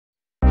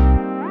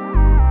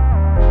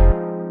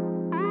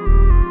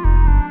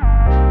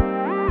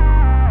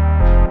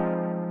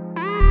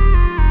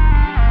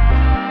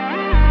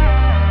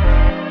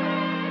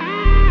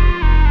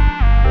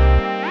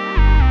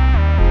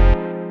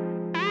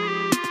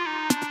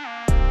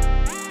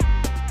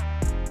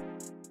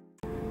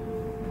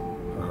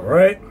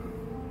right?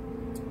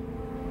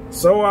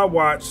 So I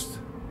watched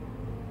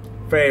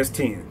Fast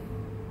 10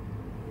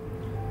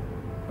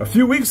 a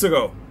few weeks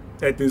ago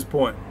at this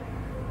point.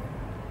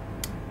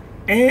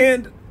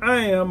 And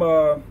I am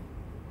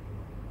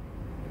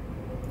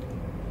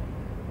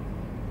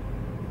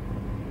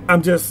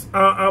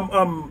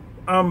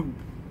I'm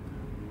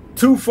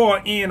too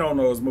far in on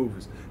those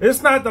movies.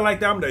 It's not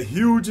that I'm the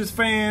hugest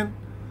fan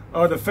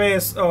of the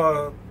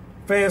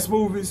fast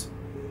movies.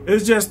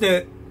 It's just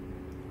that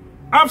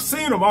I've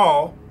seen them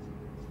all,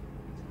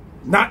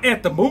 not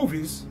at the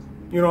movies.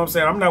 You know what I'm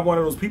saying? I'm not one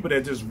of those people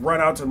that just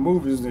run out to the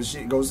movies and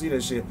shit, go see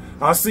that shit.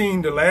 I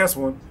seen the last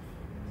one.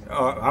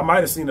 I might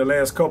have seen the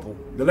last couple.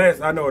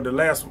 I know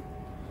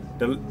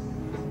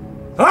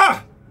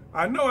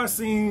I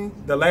seen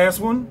the last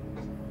one.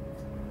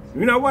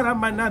 You know what? I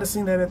might not have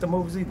seen that at the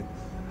movies either.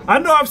 I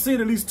know I've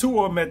seen at least 2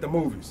 of them at the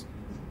movies.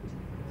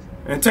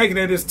 And taking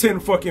it as 10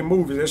 fucking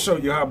movies, that show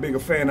you how big a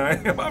fan I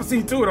am. I've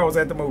seen 2 of those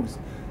at the movies.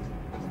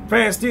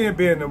 Fast 10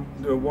 being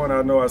the one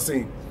I know I've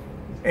seen.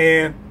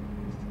 And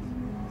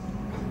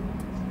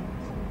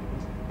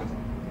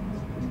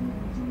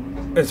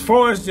as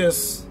far as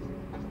just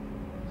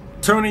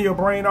turning your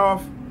brain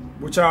off,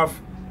 which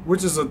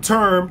is a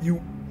term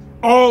you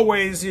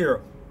always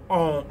hear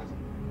on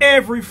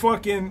every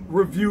fucking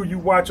review you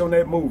watch on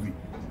that movie.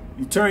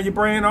 You turn your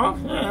brain off?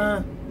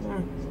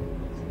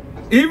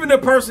 Even the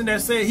person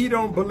that said he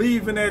don't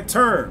believe in that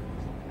term,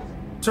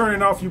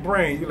 turning off your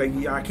brain, you're like,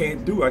 yeah, I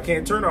can't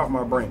turn off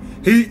my brain.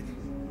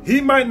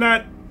 He might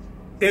not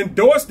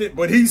endorse it,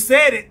 but he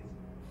said it.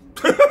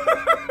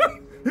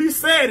 He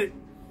said it.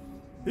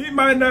 He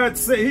might not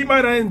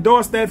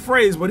endorse that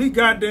phrase, but he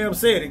goddamn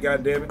said it,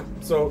 goddamn it.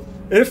 So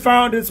it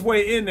found its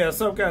way in there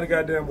some kind of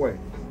goddamn way.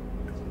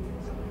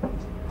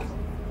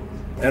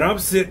 And I'm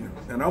sitting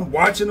and I'm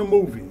watching a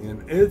movie,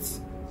 and it's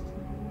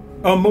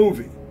a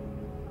movie.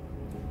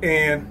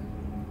 And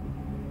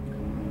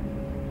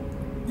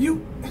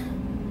you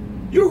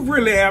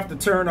really have to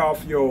turn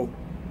off your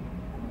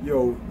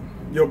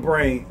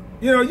brain.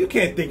 You know, you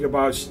can't be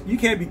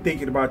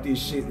thinking about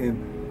this shit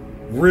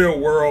in real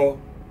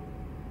world,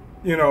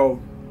 you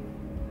know,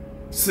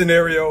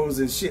 scenarios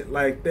and shit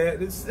like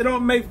that. It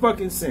don't make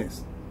fucking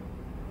sense.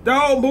 The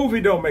whole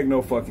movie don't make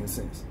no fucking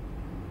sense.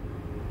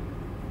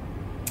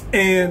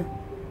 And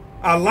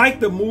I like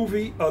the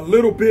movie a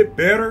little bit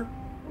better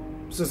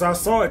since I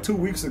saw it 2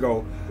 weeks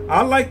ago.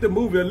 I like the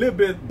movie a little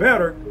bit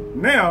better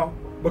now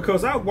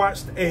because I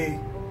watched a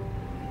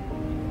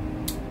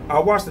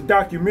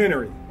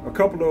documentary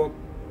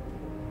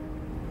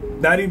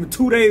not even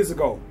 2 days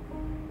ago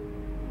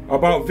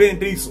about Vin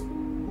Diesel.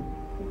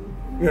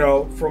 You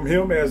know, from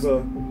him as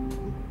a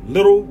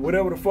little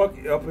whatever the fuck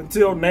up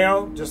until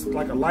now, just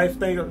like a life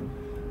thing.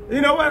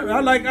 You know what? I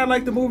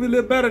like the movie a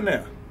little better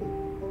now.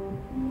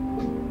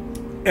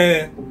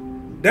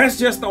 And that's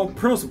just on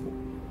principle.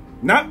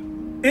 Not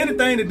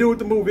anything to do with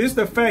the movie. It's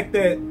the fact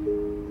that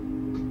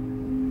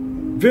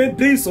Vin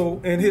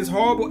Diesel and his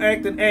horrible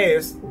acting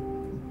ass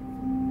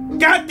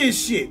got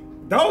this shit.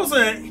 Those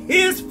are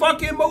his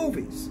fucking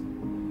movies.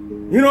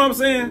 You know what I'm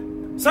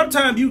saying?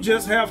 Sometimes you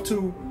just have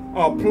to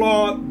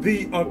applaud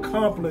the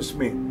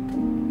accomplishment.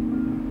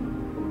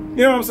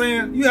 You know what I'm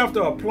saying? You have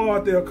to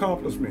applaud the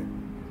accomplishment.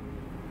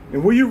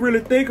 And when you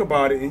really think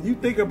about it, and you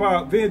think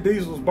about Vin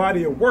Diesel's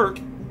body of work,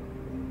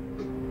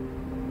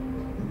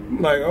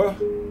 like,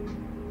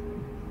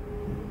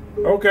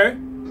 okay.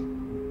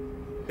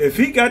 If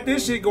he got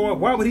this shit going,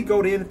 why would he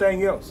go to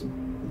anything else? You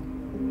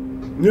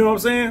know what I'm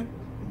saying?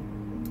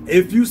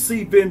 If you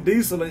see Vin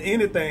Diesel in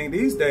anything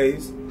these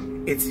days,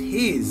 it's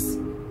his.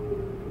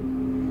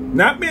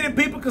 Not many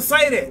people can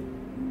say that.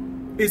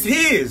 It's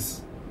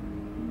his.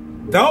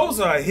 Those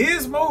are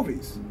his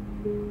movies.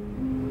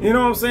 You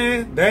know what I'm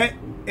saying? That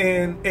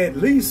and at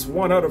least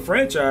one other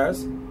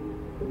franchise.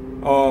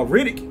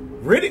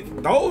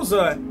 Riddick. Those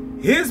are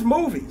his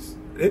movies.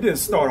 It didn't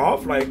start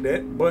off like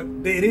that, but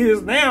it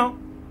is now.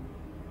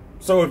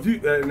 So and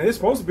there's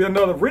supposed to be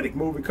another Riddick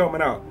movie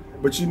coming out.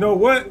 But you know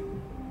what?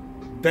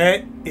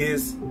 That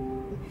is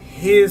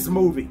his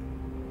movie.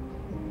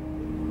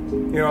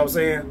 You know what I'm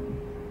saying?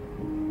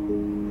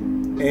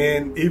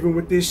 And even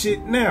with this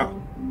shit now,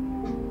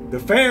 the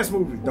Fast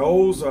movie,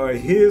 those are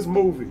his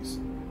movies.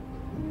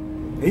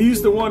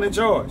 He's the one in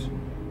charge.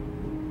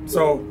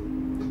 So,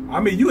 I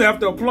mean, you have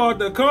to applaud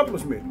the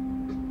accomplishment.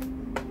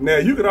 Now,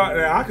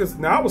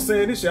 I was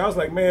saying this shit. I was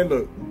like, man,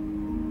 look,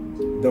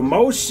 the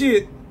most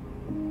shit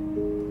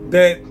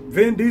that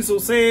Vin Diesel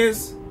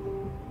says,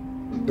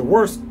 the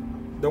worse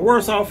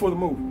off for the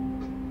movie.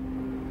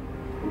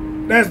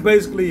 That's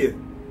basically it.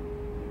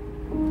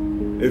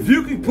 If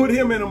you could put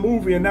him in a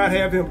movie and not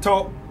have him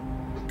talk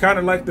kind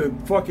of like the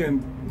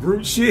fucking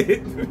Groot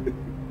shit,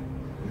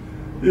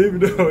 even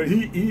though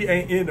he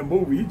ain't in the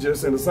movie, he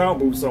just in a sound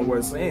booth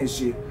somewhere saying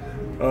shit,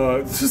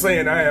 just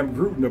saying I am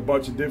Groot and a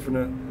bunch of different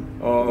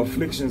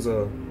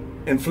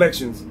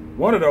inflections.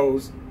 One of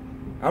those,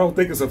 I don't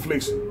think it's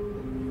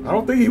affliction. I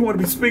don't think he want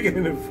to be speaking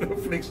in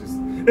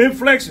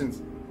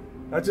inflections.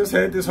 I just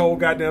had this whole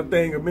goddamn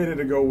thing a minute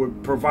ago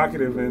with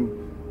provocative and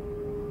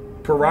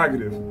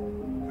prerogative.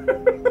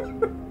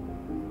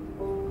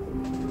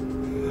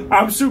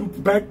 I'm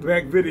shooting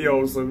back-to-back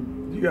videos, so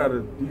you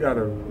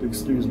gotta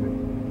excuse me.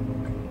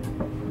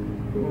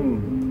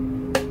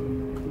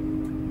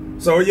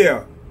 So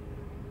yeah.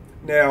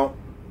 Now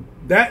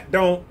that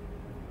don't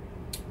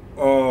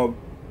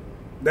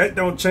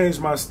change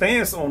my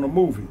stance on the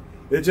movie.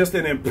 It's just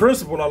that in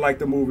principle I like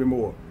the movie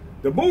more.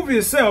 The movie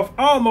itself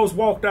I almost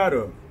walked out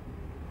of.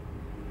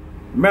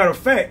 Matter of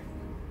fact,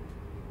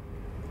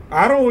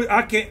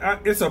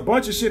 it's a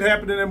bunch of shit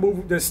happening in that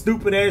movie. That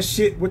stupid ass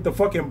shit with the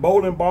fucking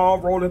bowling ball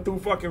rolling through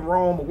fucking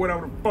Rome or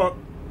whatever the fuck.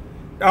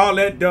 All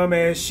that dumb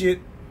ass shit.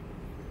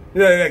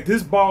 Yeah, like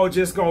this ball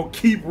just gonna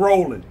keep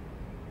rolling.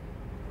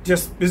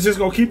 It's just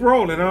gonna keep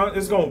rolling, huh?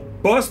 It's gonna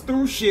bust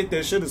through shit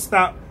that should have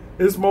stopped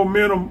its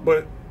momentum,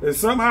 but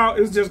somehow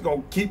it's just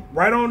gonna keep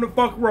right on the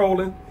fuck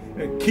rolling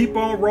and keep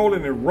on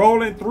rolling and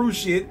rolling through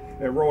shit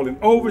and rolling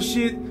over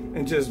shit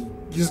and just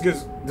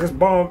gets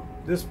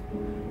this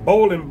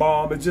bowling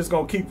bomb is just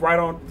gonna keep right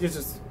on. It's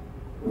just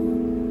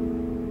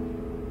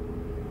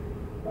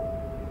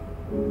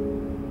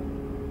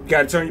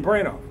gotta turn your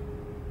brain off.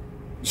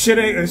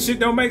 Shit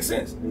don't make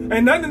sense.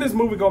 Ain't nothing in this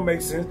movie gonna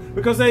make sense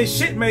because they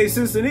shit made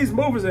sense in these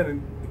movies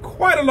in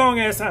quite a long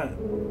ass time.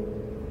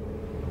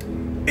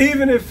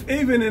 Even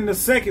in the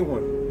second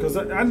one, because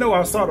I know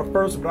I saw the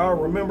first one, but I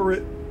don't remember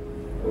it.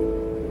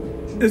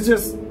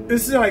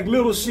 It's like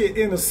little shit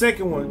in the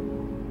second one.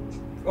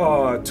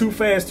 Too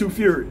Fast, Too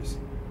Furious.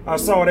 I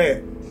saw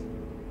that.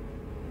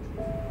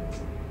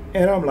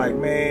 And I'm like,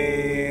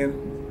 man.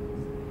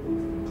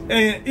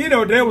 And you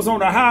know, that was on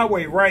the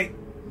highway, right?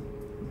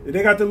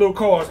 They got the little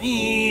cars.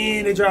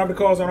 They drive the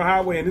cars on the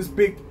highway, and this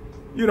big,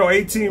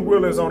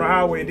 18-wheelers on the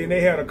highway. And then they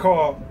had a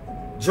car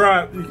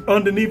drive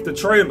underneath the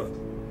trailer.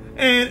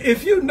 And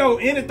if you know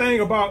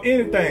anything about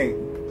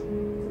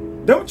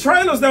anything, them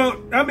trailers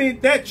don't. I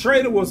mean, that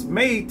trailer was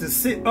made to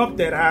sit up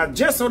that high,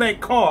 just so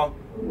that car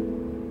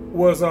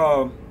was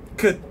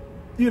could,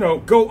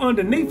 go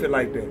underneath it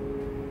like that.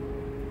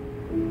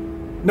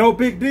 No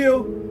big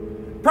deal.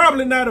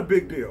 Probably not a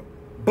big deal,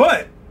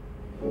 but.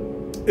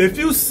 If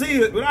you see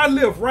it, when I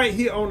live right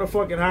here on the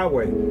fucking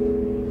highway,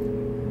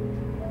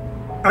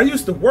 I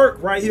used to work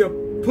right here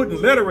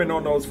putting lettering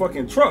on those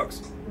fucking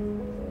trucks.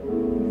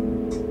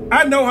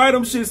 I know how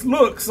them shits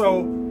look,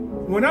 so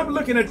when I'm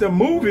looking at the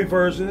movie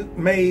version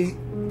made,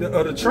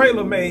 the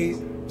trailer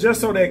made,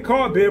 just so that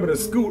car be able to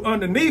scoot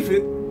underneath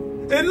it,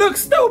 it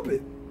looks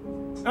stupid.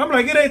 I'm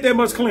like, it ain't that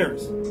much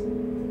clearance.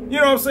 You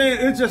know what I'm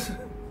saying?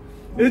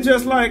 It's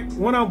just like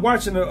when I'm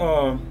watching the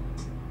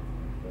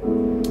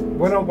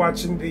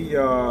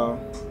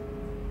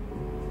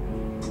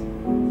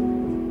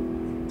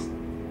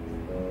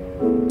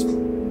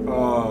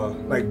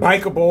like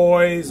Biker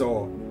Boys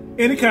or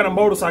any kind of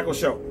motorcycle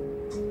show,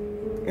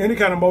 any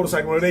kind of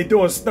motorcycle where they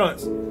doing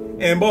stunts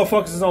and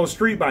motherfuckers is on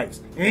street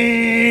bikes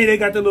and they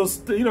got the little,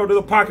 the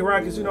little pocket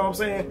rockets, you know what I'm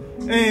saying,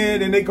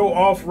 and then they go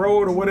off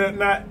road or whatever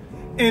not,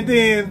 and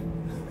then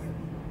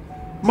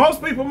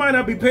most people might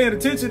not be paying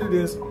attention to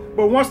this,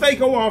 but once they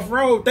go off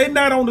road, they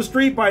not on the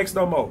street bikes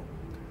no more.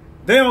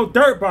 They on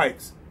dirt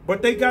bikes,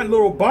 but they got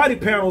little body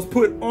panels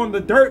put on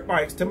the dirt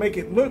bikes to make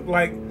it look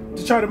like,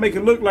 to try to make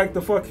it look like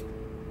the fucking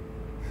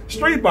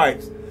street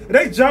bikes. And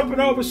they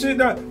jumping over shit.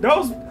 Now,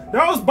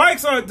 those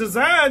bikes are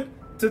designed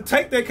to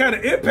take that kind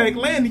of impact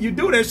landing. You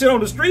do that shit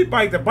on the street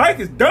bike, the bike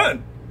is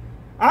done.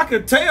 I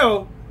could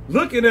tell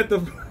looking at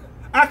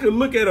I could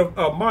look at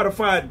a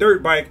modified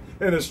dirt bike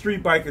and a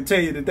street bike and tell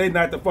you that they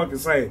not the fucking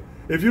same.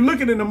 If you're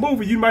looking in the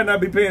movie, you might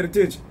not be paying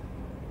attention.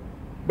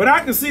 But I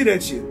can see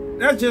that shit.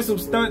 That's just some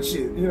stunt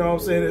shit, you know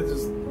what I'm saying?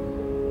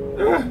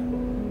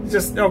 It's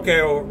just okay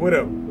or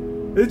whatever.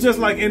 It's just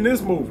like in this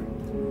movie,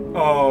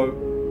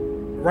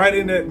 right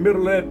in that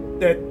middle of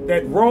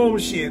that Rome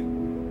shit,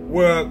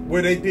 where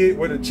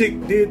the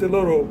chick did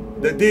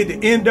the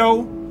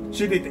endo.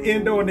 She did the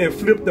endo and then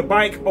flipped the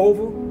bike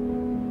over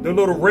the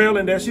little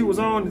railing that she was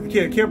on. The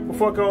kid kept the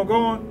fuck on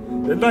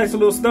going. The nice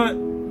little stunt.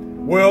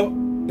 Well,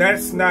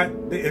 that's not.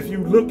 If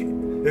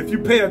you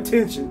pay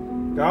attention.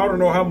 I don't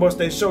know how much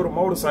they show the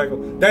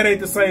motorcycle. That ain't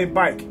the same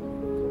bike.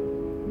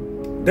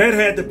 That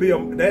had to be a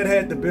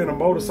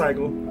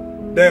motorcycle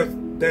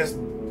that's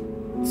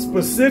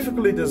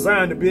specifically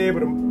designed to be able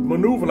to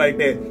maneuver like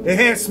that. It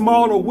had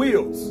smaller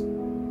wheels.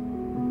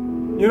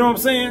 You know what I'm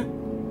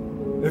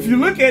saying? If you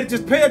look at it,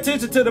 just pay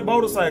attention to the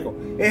motorcycle.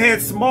 It had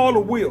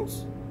smaller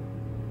wheels.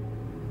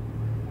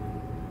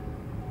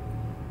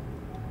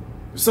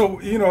 So,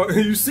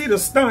 you see the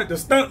stunt. The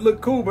stunt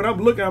looked cool, but I'm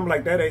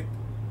like, that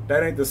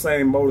ain't the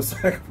same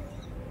motorcycle.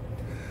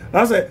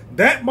 I said,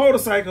 that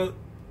motorcycle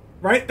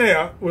right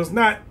there was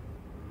not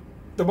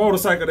the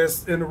motorcycle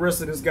that's in the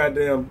rest of this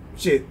goddamn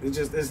shit.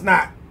 It's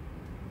not.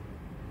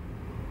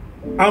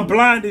 I'm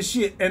blind as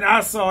shit, and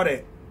I saw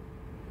that.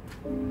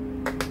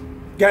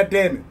 God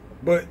damn it.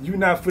 But you're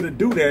not finna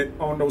do that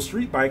on no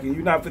street bike, and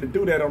you're not finna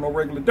do that on no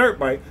regular dirt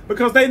bike,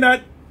 because they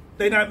not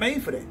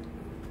made for that.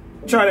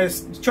 Try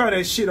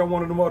that shit on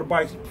one of the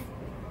motorbikes.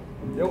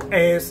 Your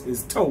ass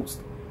is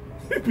toast.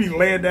 He'd be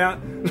laying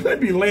down. He'd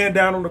be laying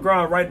down on the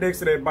ground right next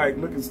to that bike,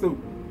 looking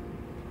stupid.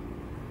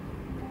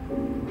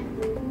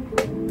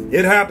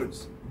 It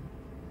happens.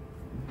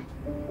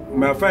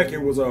 Matter of fact, it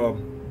was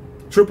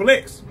Triple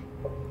X,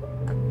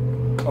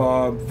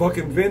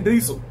 fucking Vin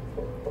Diesel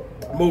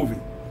movie.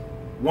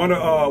 One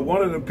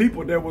of the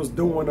people that was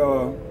doing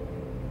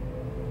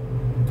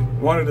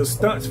one of the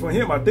stunts for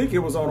him, I think it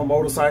was on a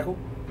motorcycle.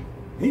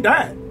 He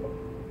died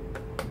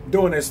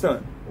doing that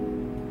stunt.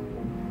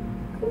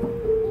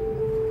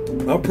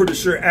 I'm pretty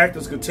sure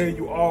actors could tell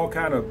you all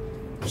kind of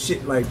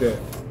shit like that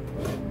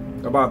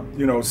about,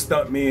 you know,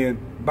 stunt men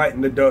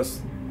biting the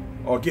dust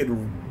or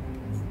getting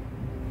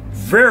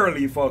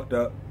verily fucked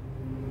up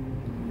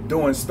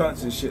doing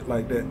stunts and shit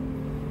like that.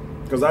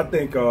 Because I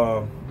think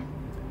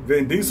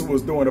Vin Diesel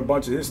was doing a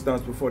bunch of his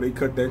stunts before they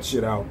cut that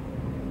shit out.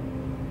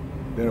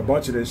 Then a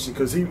bunch of that shit,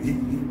 because he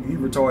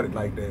retarded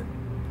like that.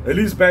 At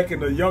least back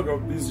in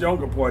his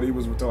younger part, he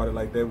was retarded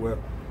like that, where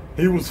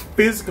he was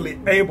physically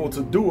able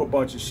to do a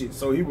bunch of shit.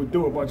 So he would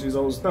do a bunch of his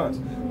own stunts.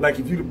 Like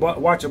if you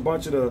watch a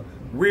bunch of the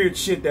weird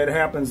shit that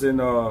happens in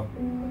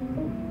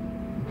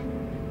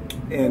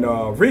Riddick, in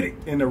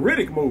the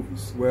Riddick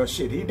movies. Well,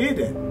 shit, he did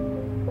that.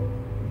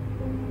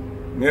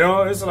 You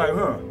know, it's like,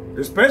 huh?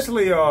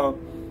 Especially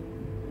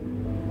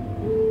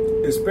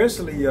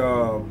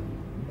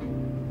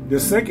the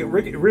second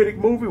Riddick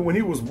movie, when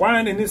he was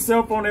winding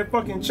himself on that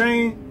fucking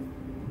chain.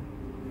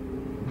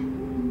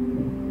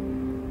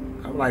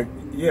 I'm like,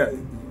 yeah,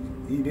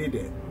 he did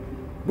that.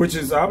 Which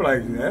is, I'm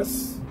like,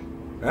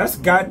 that's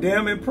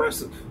goddamn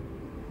impressive.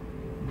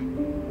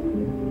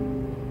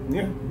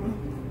 Yeah.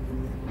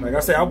 Like I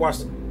said, I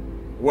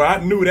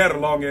knew that a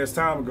long ass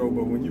time ago,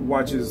 but when you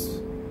watch if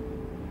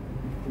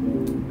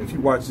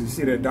you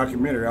see that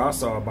documentary I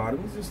saw about it,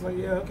 it's just like,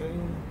 yeah, okay.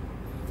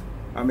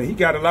 I mean, he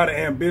got a lot of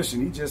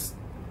ambition. He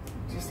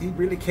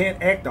really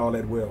can't act all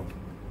that well.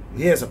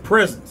 He has a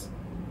presence.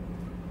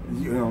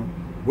 You know,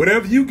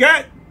 whatever you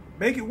got,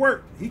 make it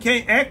work. He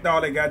can't act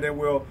all that goddamn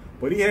well,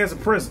 but he has a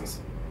presence.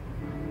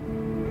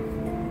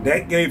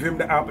 That gave him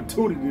the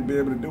opportunity to be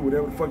able to do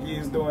whatever the fuck he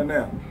is doing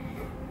now.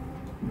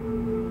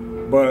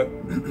 But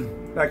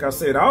like I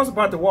said, I was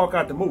about to walk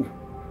out the movie,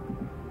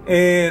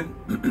 and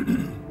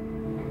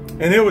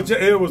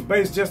it was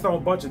based just on a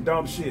bunch of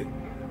dumb shit.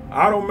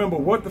 I don't remember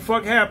what the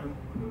fuck happened.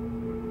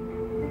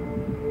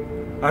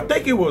 I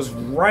think it was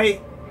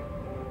right.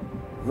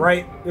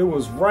 It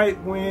was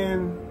right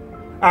when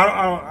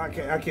I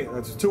can't.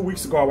 It's 2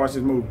 weeks ago I watched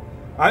this movie.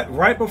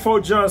 Right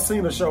before John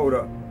Cena showed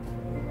up,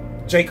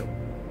 Jacob.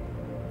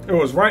 It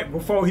was right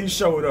before he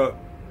showed up.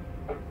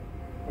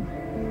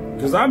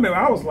 Because I remember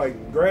I was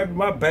like grabbing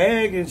my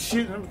bag and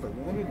shit. And I was like,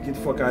 let me get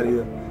the fuck out of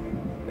here.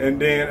 And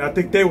then I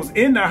think they was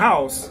in the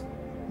house.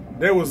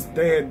 They were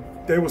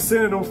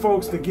sending them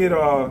folks to get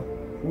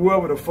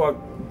whoever the fuck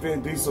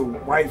Vin Diesel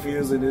wife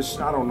is in this.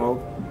 I don't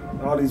know.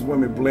 All these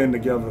women blend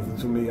together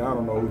to me. I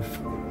don't know.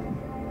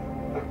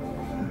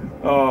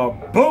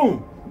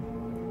 Boom.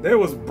 They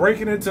was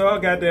breaking into her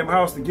goddamn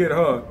house to get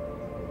her.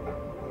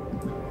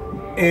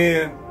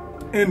 And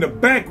in the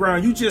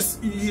background, you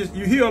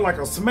hear like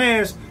a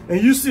smash, and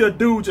you see a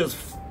dude just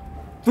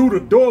through the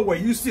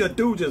doorway. You see a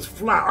dude just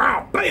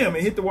fly, bam,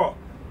 and hit the wall.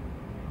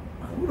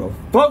 Who the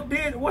fuck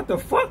did? What the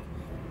fuck?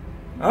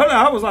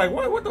 I was like,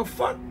 what the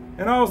fuck?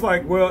 And I was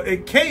like, well,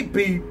 it can't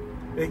be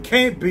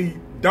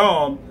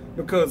Dom,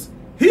 because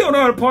he on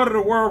another part of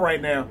the world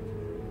right now.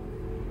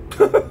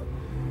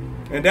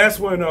 And that's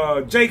when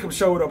Jacob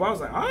showed up. I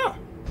was like,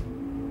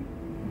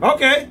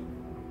 okay.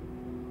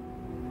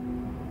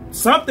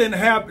 Something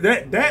happened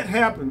that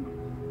happened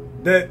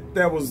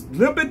that was a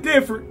little bit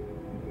different.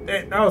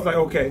 And I was like,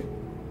 okay,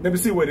 let me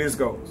see where this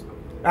goes.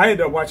 I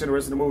ended up watching the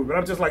rest of the movie, but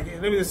I'm just like,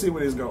 let me just see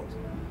where this goes.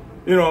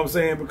 You know what I'm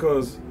saying?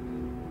 Because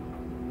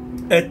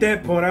at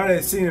that point, I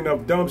hadn't seen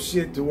enough dumb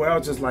shit to where I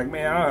was just like,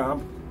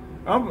 man,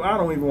 I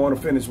don't even want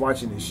to finish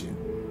watching this shit.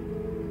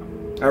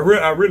 I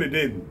really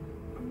didn't.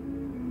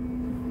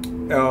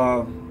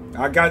 I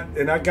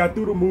got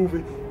through the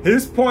movie.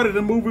 His part of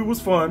the movie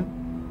was fun.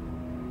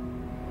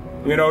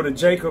 You know, the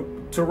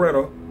Jacob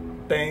Toretto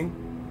thing.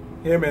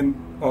 Him and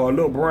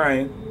Lil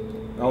Brian.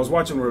 I was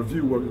watching a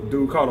review where a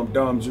dude called him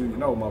Dom Jr.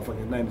 No, motherfucker,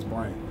 his name is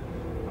Brian.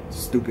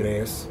 Stupid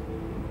ass.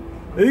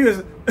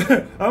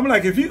 I'm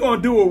like, if you're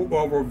gonna do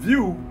a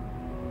review,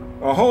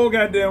 a whole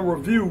goddamn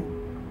review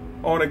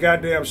on a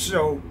goddamn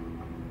show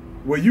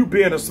where you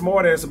being a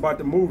smart ass about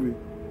the movie,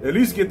 at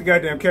least get the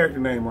goddamn character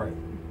name right.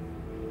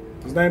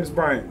 His name is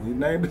Brian. He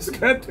named his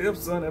goddamn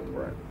son after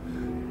Brian.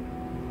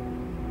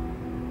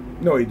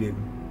 No, he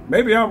didn't.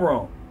 Maybe I'm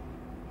wrong.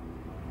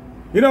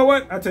 You know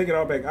what? I take it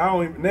all back.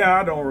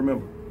 I don't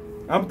remember.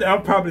 I'm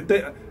probably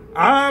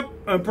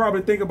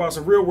thinking about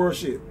some real world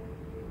shit.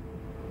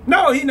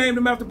 No, he named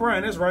him after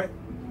Brian. That's right.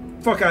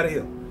 Fuck out of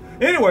here.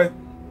 Anyway,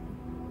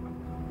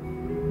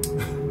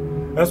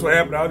 that's what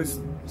happened. All this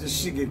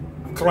shit get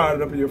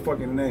clouded up in your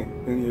fucking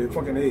name, in your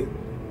fucking head.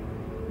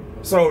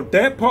 So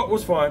that part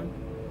was fun.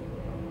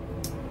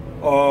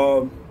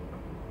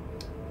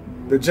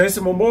 The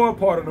Jason Momoa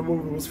part of the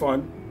movie was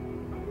fun.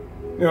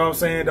 You know what I'm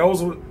saying?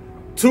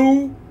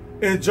 two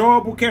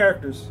enjoyable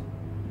characters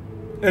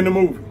in the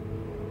movie.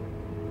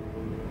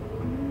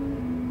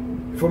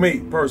 For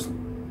me, personally.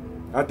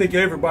 I think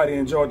everybody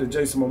enjoyed the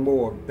Jason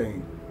Momoa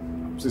thing,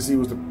 since he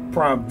was the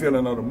prime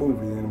villain of the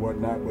movie and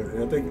whatnot. But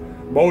I think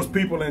most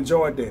people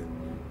enjoyed that.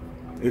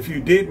 If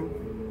you didn't,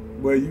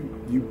 well,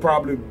 you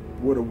probably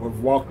would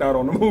have walked out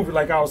on the movie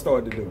like I was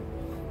starting to do.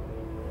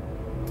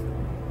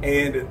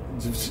 And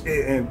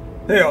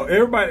hell,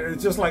 everybody,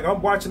 it's just like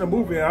I'm watching a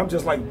movie and I'm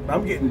just like,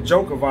 I'm getting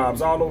Joker vibes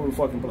all over the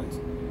fucking place.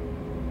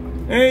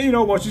 And you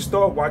know, once you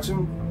start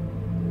watching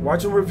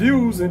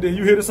reviews and then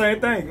you hear the same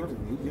thing,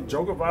 you get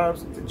Joker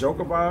vibes,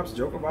 Joker vibes,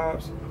 Joker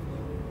vibes.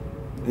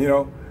 You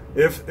know,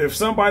 if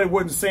somebody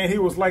wasn't saying he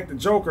was like the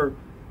Joker,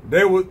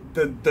 they would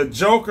the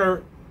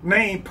Joker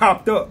name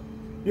popped up.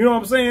 You know what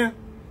I'm saying?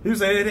 He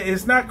said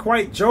it's not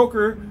quite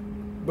Joker,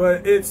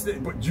 but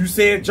you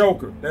said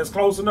Joker. That's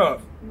close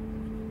enough.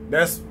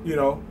 That's, you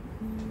know,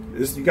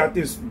 you got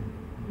this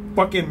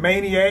fucking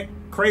maniac,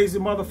 crazy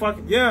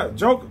motherfucker. Yeah,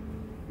 Joker.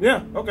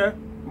 Yeah, okay.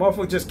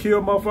 Motherfucker just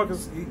kill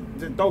motherfuckers. He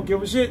just don't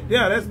give a shit.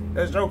 Yeah,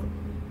 that's Joker.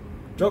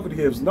 Joker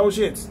gives no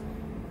shits.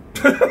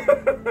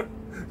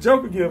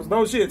 Joker gives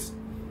no shits.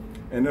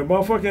 And the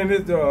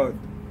motherfucking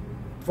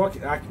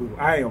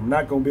I am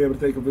not gonna be able to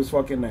think of his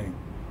fucking name.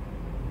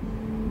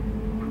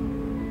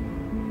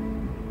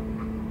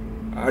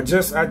 I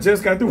just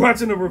got through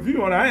watching the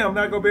review and I am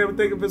not gonna be able to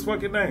think of his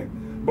fucking name.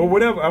 But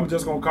whatever, I'm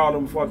just gonna call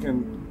him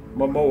fucking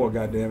Momoa,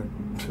 goddammit.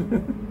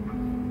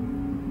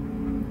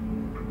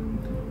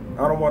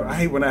 I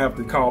hate when I have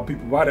to call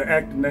people by their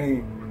actor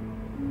name.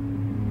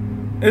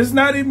 It's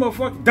not even a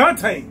fucking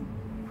Dante.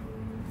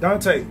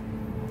 That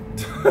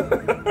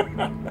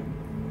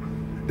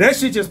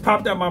shit just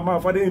popped out my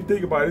mouth. I didn't even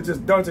think about it. It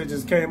just Dante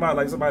just came out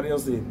like somebody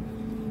else did.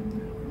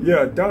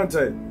 Yeah,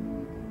 Dante.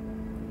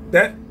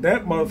 That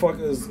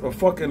motherfucker is a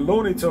fucking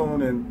Looney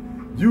Tune,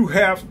 and you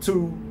have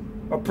to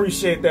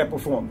appreciate that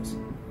performance.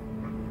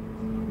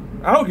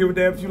 I don't give a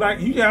damn if you like.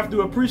 You have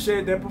to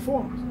appreciate that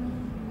performance.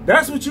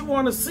 That's what you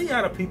want to see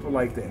out of people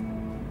like that.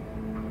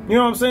 You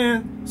know what I'm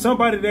saying?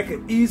 Somebody that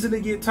could easily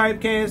get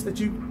typecast, that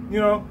you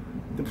know,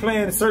 to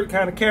playing certain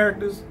kind of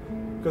characters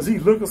because he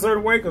look a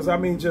certain way. Because I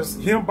mean, just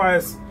him by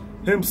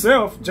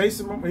himself,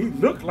 Jason, he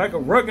looked like a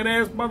rugged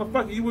ass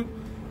motherfucker.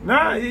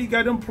 He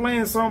got them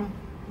playing some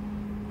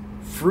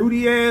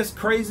fruity ass,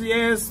 crazy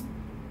ass,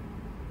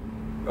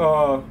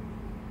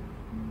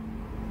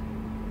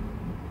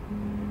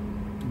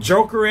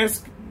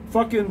 Joker-esque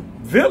fucking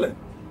villain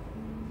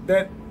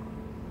that,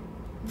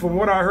 from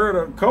what I heard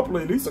at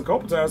least a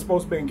couple times,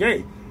 supposed to be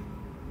gay.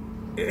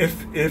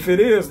 If it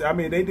is, I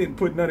mean, they didn't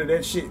put none of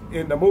that shit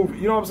in the movie.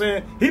 You know what I'm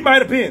saying? He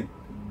might have been,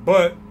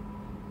 but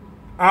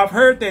I've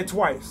heard that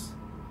twice.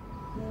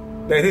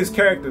 That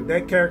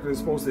that character is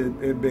supposed to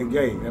have been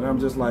gay, and I'm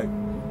just like,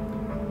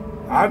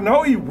 I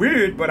know he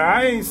weird, but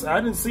I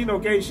didn't see no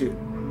gay shit.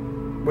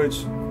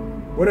 Which,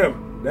 whatever,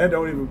 that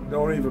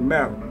don't even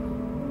matter.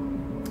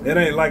 It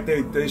ain't like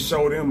they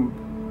showed him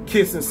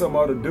kissing some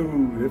other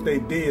dude. If they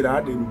did,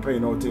 I didn't pay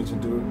no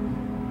attention to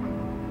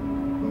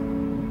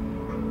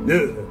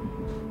it. Ugh.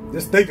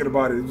 Just thinking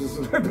about it, just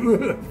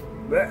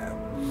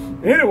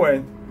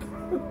anyway.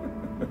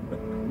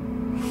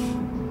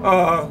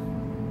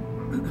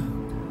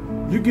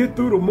 You get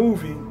through the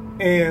movie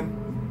and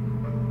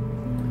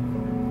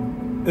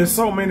there's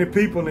so many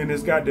people in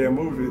this goddamn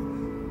movie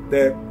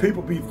that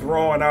people be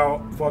throwing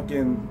out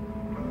fucking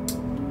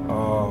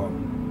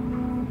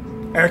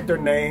actor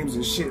names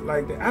and shit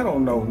like that. I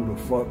don't know who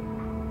the fuck.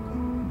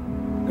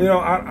 You know,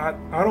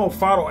 I don't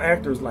follow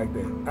actors like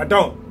that. I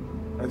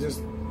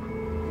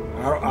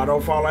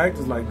don't follow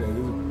actors like that.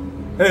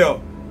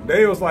 Hell,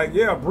 they was like,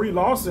 yeah, Brie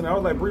Larson. I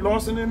was like, Brie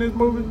Larson in this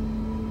movie?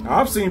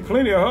 I've seen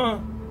plenty of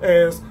her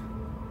as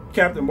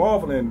Captain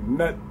Marvel and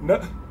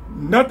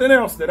nothing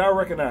else that I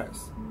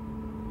recognize.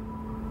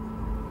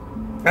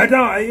 I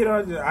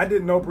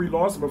didn't know Brie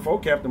Larson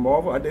before Captain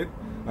Marvel. I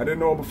didn't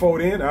know her before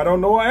then. I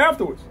don't know her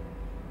afterwards.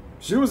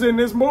 She was in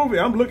this movie.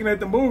 I'm looking at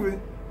the movie.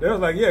 They was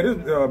like, yeah, this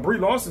Brie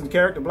Larson's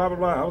character, blah, blah,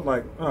 blah. I was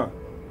like,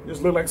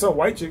 just look like some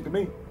white chick to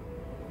me.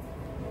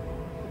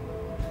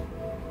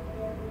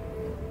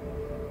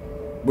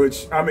 I'm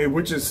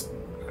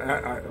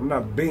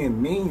not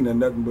being mean or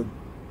nothing, but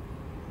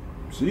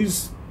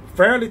she's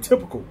fairly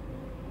typical.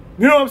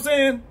 You know what I'm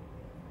saying?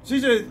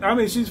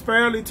 She's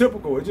fairly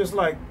typical. It's just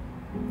like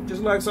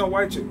some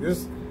white chick.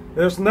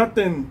 There's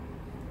nothing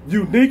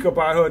unique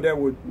about her that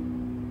would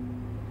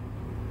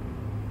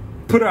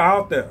put her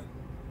out there.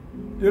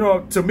 You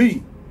know, to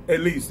me, at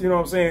least. You know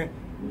what I'm saying?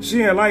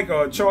 She ain't like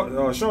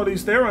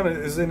Charlize Theron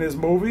is in this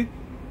movie.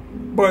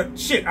 But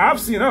shit, I've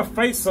seen her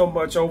face so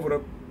much over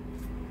the...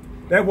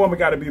 That woman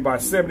got to be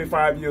about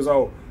 75 years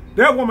old.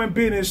 That woman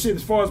been in shit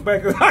as far as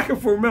back as I can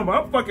remember.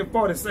 I'm fucking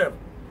 47.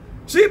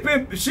 She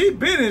been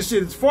in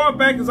shit as far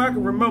back as I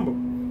can remember.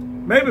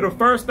 Maybe the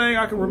first thing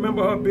I can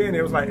remember her being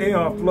there was like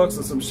Aeon Flux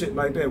or some shit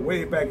like that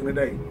way back in the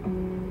day.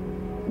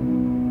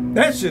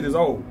 That shit is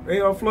old.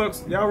 Aeon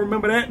Flux, y'all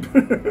remember that?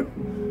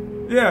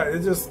 Yeah,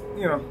 it's just,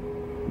 you know.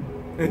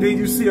 And then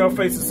you see her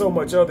facing so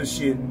much other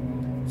shit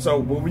So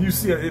when you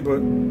see it, but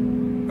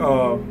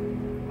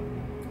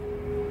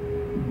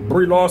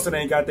Brie Larson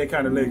ain't got that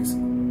kind of legacy.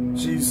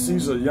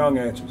 She's a young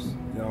actress.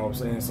 You know what I'm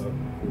saying? So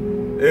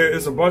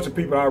it's a bunch of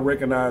people I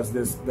recognize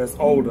that's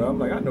older. I'm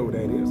like, I know who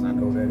that is. I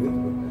know who that is.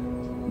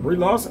 But Brie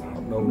Larson, I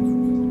don't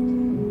know.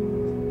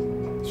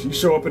 She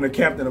show up in a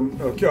Captain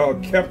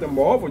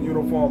Marvel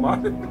uniform.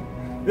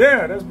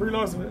 Yeah, that's Brie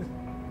Larson.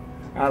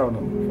 I don't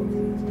know.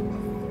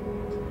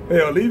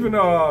 Hell, even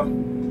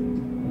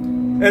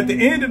at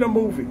the end of the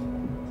movie,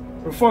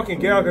 when fucking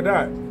Gal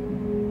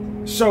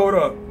Gadot showed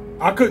up,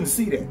 I couldn't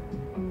see that.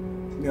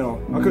 You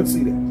know, I couldn't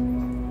see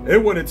that.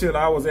 It wasn't until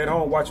I was at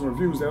home watching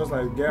reviews that I was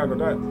like, Gal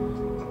Gadot.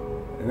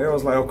 And they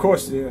was like, of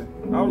course, yeah.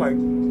 I was like,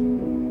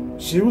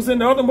 she was in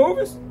the other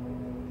movies?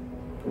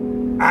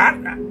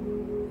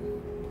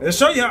 It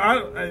show you,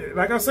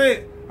 like I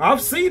said,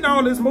 I've seen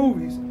all these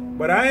movies,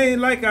 but I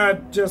ain't like I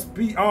just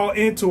be all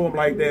into them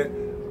like that.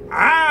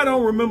 I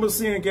don't remember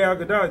seeing Gal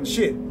Gadot and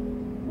shit.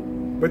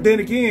 But then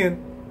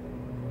again,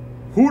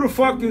 who the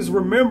fuck is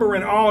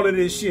remembering all of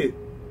this shit?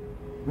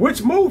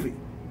 Which movie?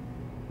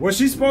 Was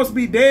she supposed to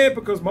be dead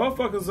because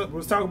motherfuckers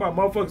was talking about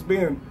motherfuckers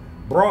being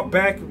brought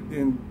back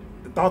and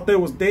thought they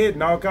was dead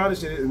and all kind of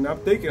shit? And I'm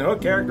thinking her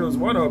character was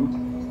one of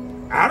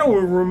them. I don't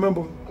even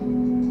remember,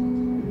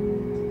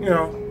 you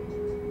know.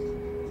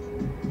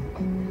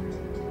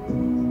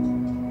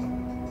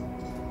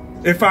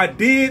 If I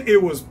did, it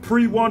was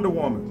pre-Wonder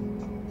Woman.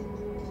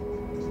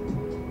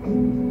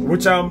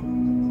 Which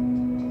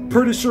I'm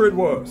pretty sure it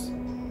was.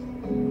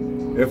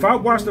 If I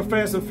watched the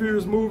Fast and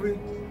Furious movie,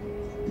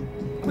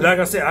 like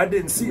I said, I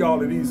didn't see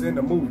all of these in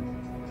the movie.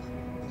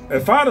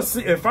 If I'd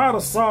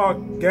have saw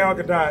Gal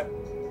Gadot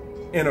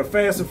in a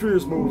Fast and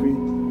Furious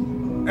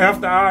movie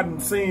after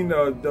I'd seen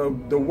the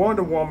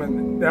Wonder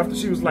Woman, after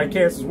she was like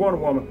cast as Wonder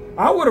Woman,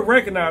 I would have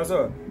recognized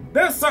her.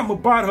 There's something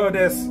about her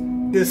that's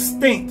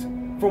distinct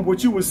from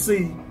what you would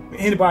see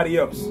anybody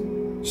else.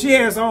 She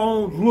has her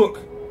own look.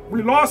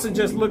 Brie Larson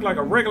just looked like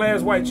a regular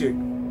ass white chick.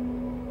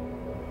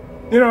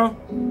 You know,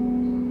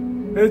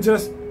 it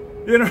just,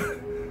 you know,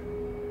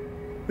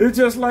 it's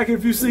just like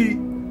if you see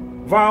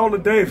Viola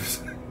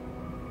Davis.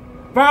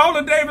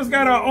 Viola Davis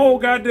got her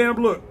own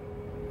goddamn look.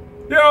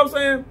 You know what I'm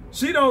saying?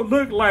 She don't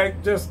look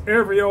like just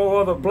every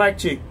old other black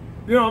chick.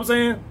 You know what I'm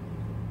saying?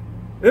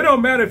 It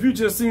don't matter if you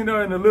just seen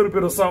her in a little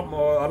bit of something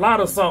or a lot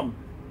of something.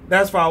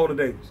 That's Viola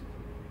Davis.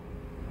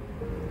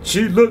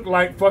 She looked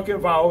like fucking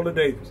Viola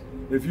Davis.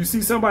 If you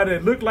see somebody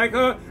that looked like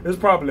her, it's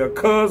probably a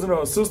cousin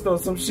or a sister or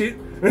some shit.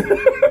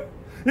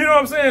 You know what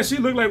I'm saying? She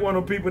looked like one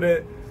of the people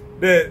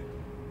that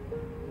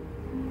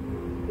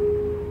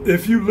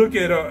if you look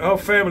at her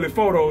family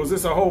photos,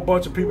 it's a whole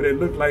bunch of people that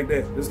look like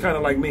that. It's kind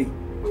of like me.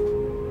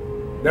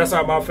 That's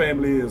how my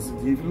family is.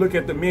 If you look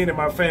at the men in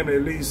my family,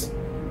 at least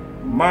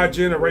my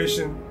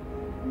generation,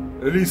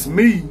 at least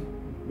me,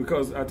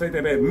 because I take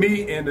that back,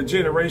 me and the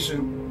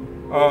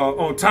generation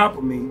on top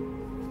of me,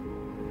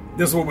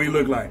 this is what we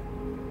look like.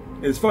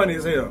 It's funny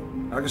as hell.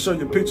 I can show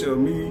you a picture of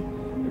me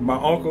and my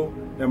uncle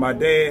and my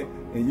dad,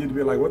 and you'd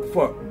be like, what the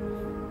fuck?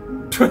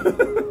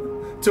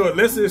 To a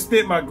lesser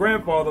extent, my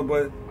grandfather,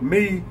 but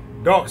me,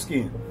 dark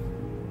skin.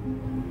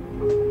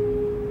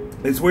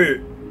 It's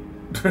weird.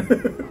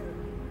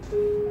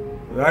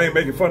 I ain't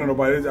making fun of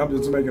nobody. I'm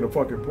just making a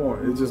fucking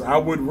point. It's just, I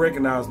wouldn't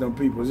recognize them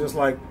people. It's just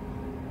like,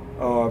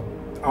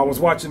 I was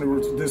watching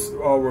this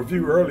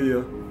review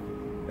earlier,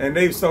 and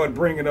they started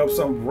bringing up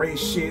some race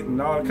shit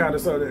and all kind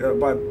of stuff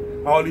about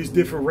all these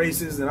different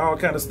races and all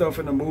kind of stuff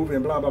in the movie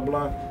and blah, blah,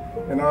 blah.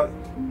 And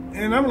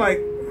I'm like,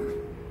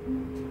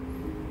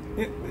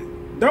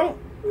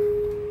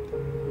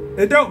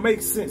 it don't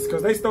make sense,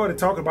 because they started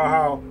talking about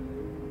how,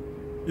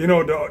 you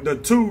know,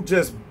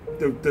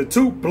 the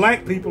two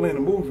black people in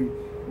the movie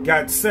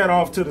got set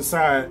off to the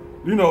side.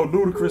 You know,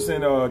 Ludacris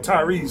and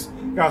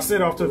Tyrese got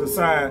set off to the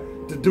side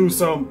to do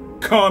some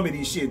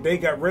comedy shit. They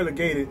got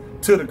relegated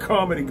to the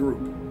comedy group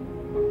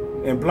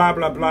and blah,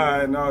 blah, blah.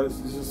 And all this.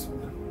 It's just,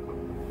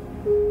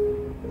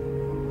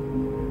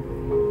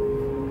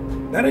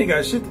 that ain't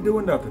got shit to do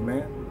with nothing,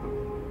 man.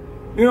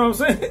 You know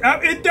what I'm saying?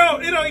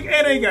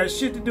 It ain't got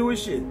shit to do with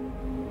shit.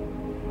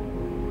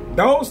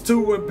 Those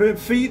two have been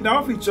feeding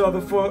off each other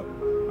for,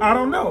 I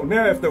don't know.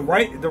 Now, if the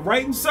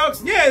writing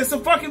sucks, yeah, it's a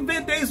fucking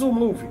Vin Diesel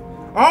movie.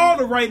 All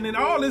the writing in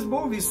all his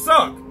movies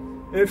suck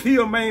if he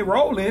a main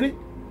role in it.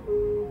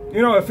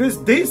 You know, if it's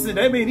decent,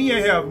 that means he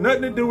ain't have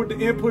nothing to do with the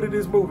input of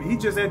this movie. He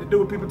just had to do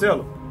what people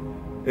tell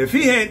him. If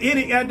he had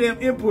any goddamn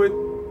input,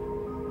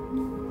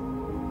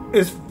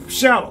 it's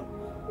shallow.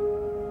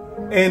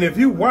 And if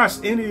you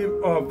watched any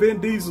of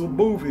Vin Diesel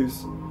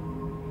movies,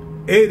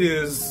 it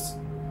is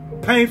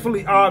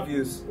painfully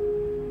obvious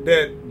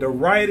that the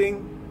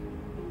writing,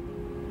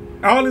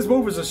 all his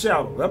movies are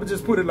shallow. Let me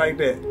just put it like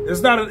that.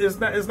 It's not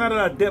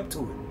an depth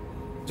to it.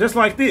 Just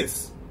like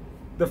this,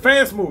 the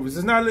Fast movies,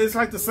 it's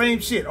like the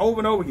same shit over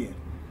and over again.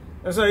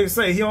 That's why you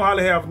say he don't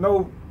hardly have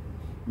no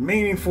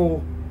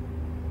meaningful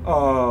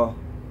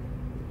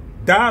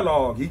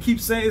dialogue. He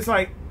keeps saying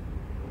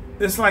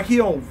it's like he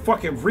don't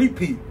fucking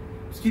repeat.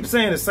 He keeps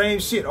saying the same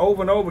shit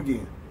over and over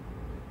again.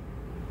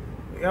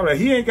 I'm like,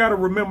 he ain't got to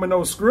remember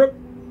no script.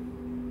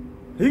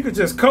 He could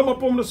just come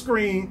up on the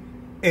screen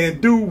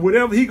and do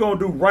whatever he gonna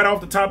do right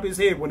off the top of his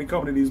head when he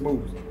come to these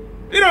movies.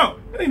 You know,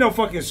 there ain't no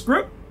fucking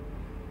script.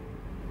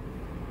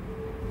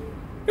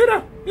 You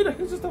know,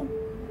 it's just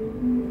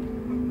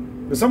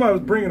don't. But somebody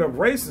was bringing up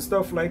race and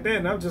stuff like that,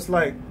 and I'm just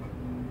like,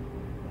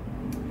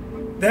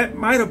 that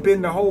might have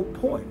been the whole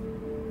point.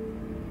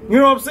 You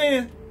know what I'm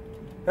saying?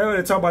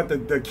 They talk about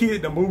the kid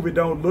in the movie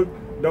don't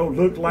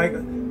look like.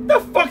 The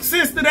fuck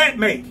sense did that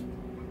make?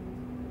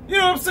 You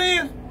know what I'm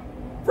saying?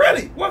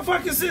 Really, what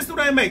fucking sense do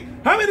that make?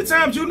 How many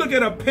times you look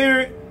at a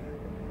parent,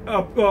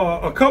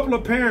 a couple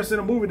of parents in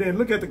a movie, then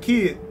look at the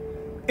kid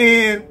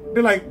and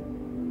be like,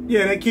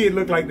 yeah, that kid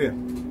look like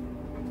them.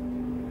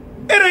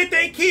 It ain't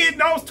that kid.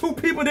 Those two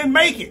people didn't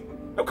make it.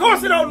 Of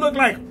course, it don't look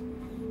like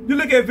him. You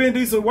look at Vin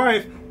Diesel's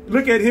wife,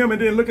 look at him,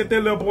 and then look at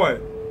that little boy.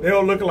 They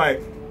don't look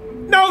alike.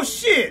 No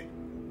shit.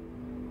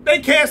 They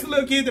cast a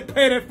little kid to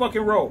play that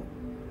fucking role.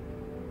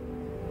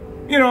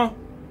 You know,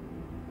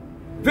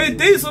 Vin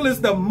Diesel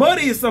is the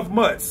muddiest of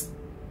mutts.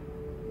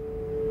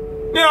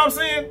 You know what I'm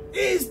saying?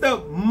 He's the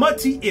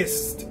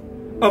muttiest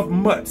of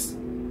mutts.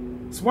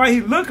 That's why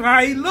he look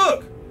how he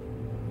look.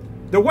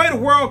 The way the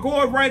world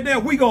going right now,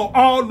 we gonna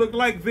all look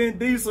like Vin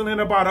Diesel in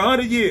about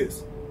 100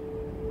 years.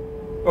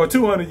 Or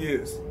 200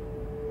 years.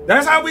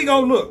 That's how we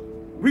gonna look.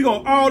 We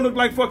gonna all look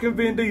like fucking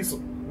Vin Diesel.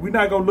 We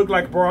not gonna look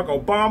like Barack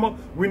Obama.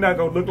 We not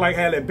gonna look like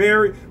Halle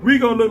Berry. We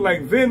gonna look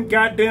like Vin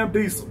goddamn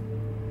Diesel.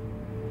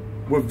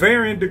 With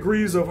varying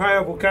degrees of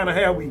however kind of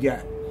hair we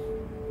got.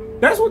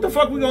 That's what the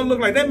fuck we gonna look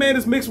like. That man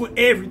is mixed with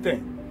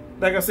everything.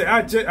 Like I said,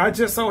 I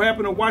just so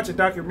happened to watch a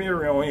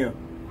documentary on him.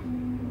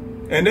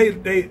 And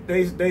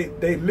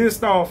they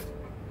list off,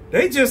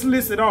 they just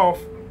listed off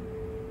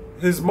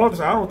his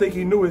mother. I don't think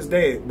he knew his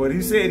dad, but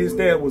he said his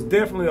dad was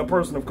definitely a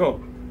person of color.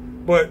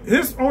 But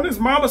on his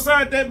mama's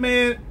side, that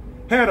man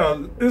had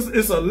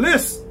it's a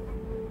list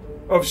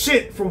of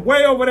shit from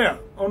way over there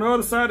on the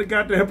other side of the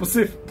goddamn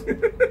Pacific.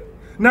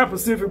 Not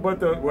Pacific, but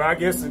well, I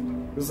guess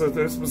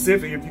it's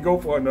Pacific if you go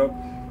far enough.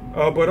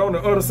 But on the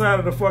other side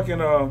of the fucking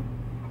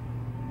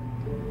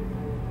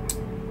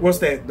what's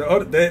that?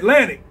 The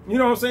Atlantic. You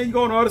know what I'm saying? You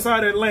go on the other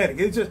side of the Atlantic.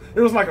 It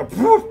was like a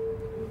poof.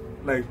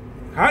 Like,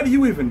 how do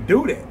you even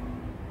do that?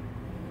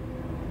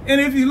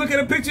 And if you look at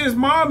a picture of his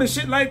mom and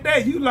shit like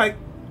that, you like,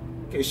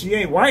 okay, she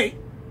ain't white.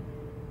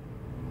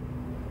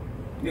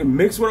 You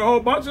mixed with a whole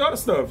bunch of other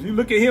stuff. You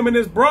look at him and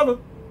his brother.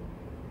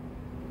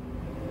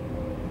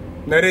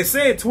 Now they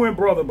said twin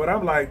brother, but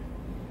I'm like,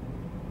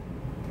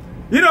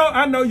 you know,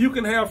 I know you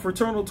can have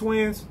fraternal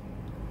twins.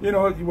 You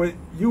know,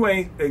 you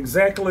ain't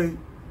exactly,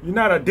 you're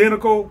not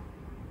identical,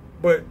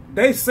 but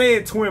they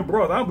said twin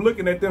brother. I'm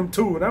looking at them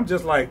too, and I'm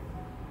just like,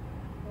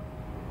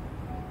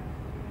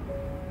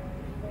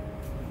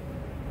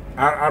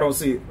 I don't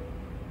see it.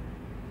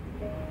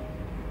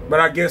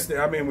 But I guess that,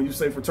 I mean, when you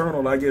say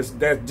fraternal, I guess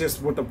that's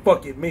just what the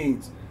fuck it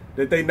means.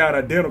 That they not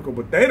identical,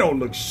 but they don't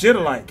look shit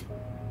alike.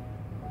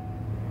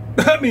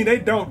 I mean, they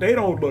don't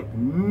look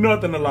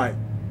nothing alike.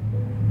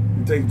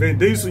 You take Vin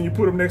Diesel and you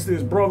put him next to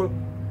his brother,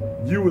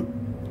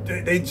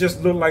 they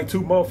just look like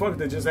two motherfuckers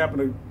that just happen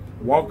to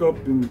walk up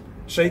and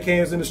shake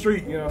hands in the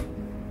street, you know.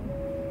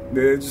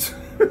 They're just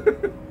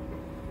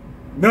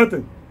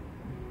nothing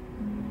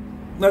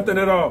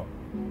at all.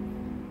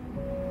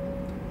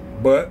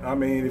 But I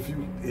mean, if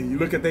you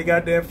look at their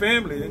goddamn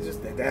family, it's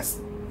just it's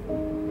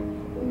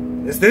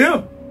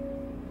them.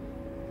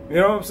 You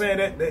know what I'm saying?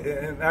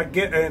 And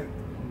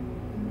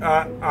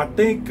I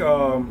think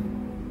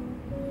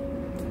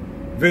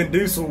Vin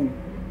Diesel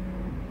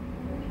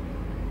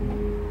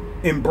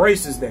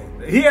embraces that.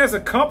 He has a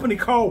company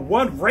called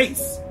One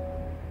Race.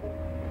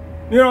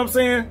 You know what I'm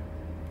saying?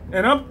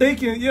 And I'm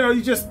thinking, you know,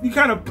 you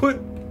kind of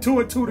put two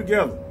and two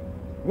together.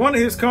 One of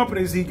his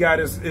companies he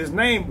got is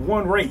named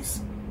One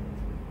Race.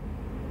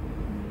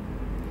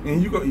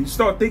 And you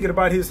start thinking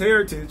about his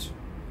heritage,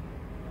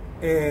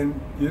 and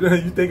you know,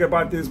 you think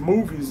about these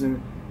movies,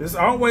 and there's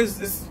always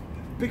this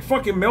big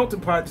fucking melting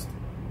pot.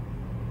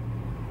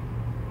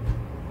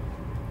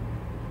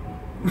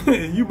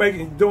 You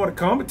doing a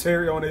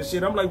commentary on this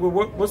shit. I'm like, well,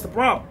 what's the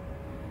problem?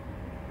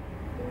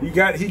 He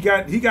got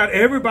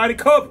everybody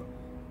covered.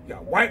 You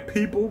got white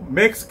people,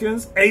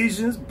 Mexicans,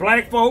 Asians,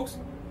 black folks.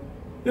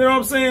 You know what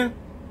I'm saying?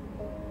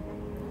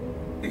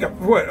 You got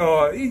what?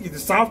 The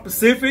South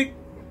Pacific.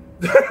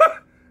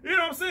 You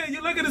know what I'm saying?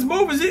 You look at his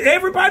movies,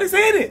 everybody's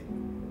in it.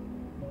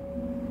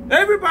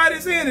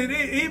 Everybody's in it.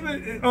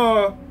 Even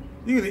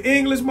you get the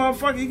English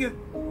motherfucker.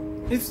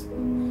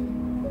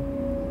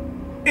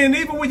 And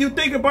even when you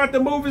think about the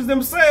movies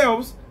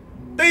themselves,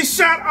 they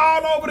shot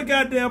all over the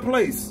goddamn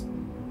place.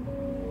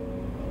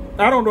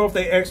 I don't know if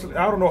they actually,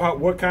 I don't know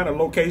what kind of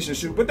location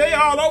shoot, but they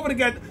all over the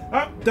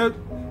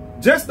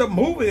goddamn. Just the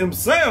movie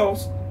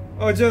themselves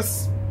are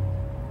just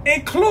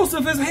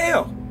inclusive as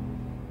hell.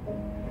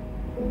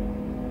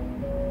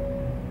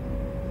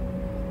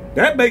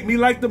 That make me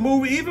like the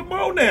movie even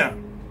more now.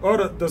 Or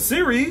the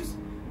series.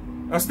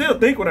 I still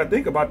think what I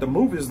think about the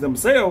movies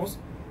themselves.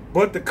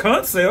 But the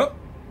concept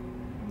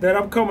that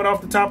I'm coming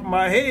off the top of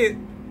my head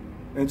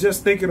and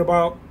just thinking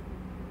about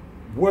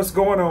what's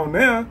going on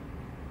now.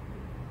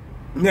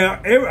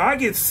 Now, I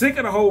get sick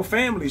of the whole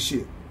family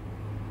shit.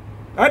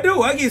 I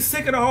do. I get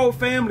sick of the whole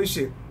family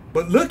shit.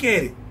 But look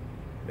at it.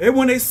 And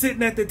when they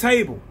sitting at the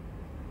table,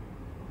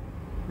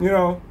 you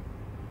know,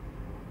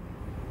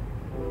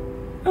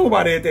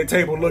 nobody at that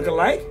table look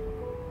alike.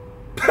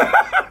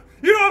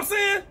 You know what I'm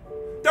saying?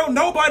 Don't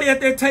nobody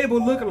at that table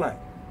look alike.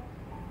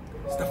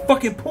 It's the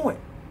fucking point.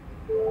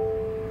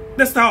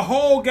 That's the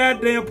whole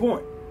goddamn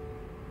point.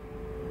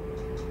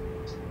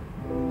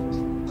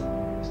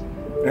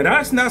 And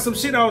that's not some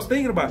shit I was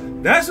thinking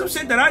about. That's some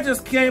shit that I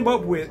just came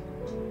up with.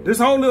 This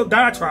whole little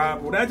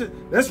diatribe.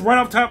 That's right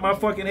off top of my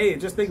fucking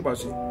head. Just think about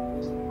shit.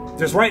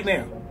 Just right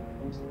now.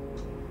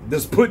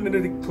 Just putting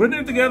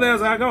it together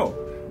as I go.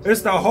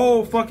 It's the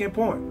whole fucking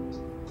point.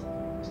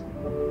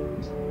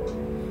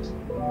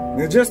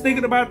 And just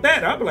thinking about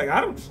that, I'd be like,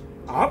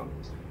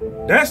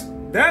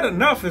 that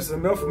enough is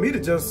enough for me to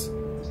just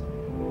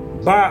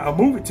buy a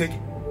movie ticket.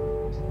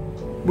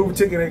 Movie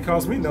ticket ain't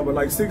cost me nothing but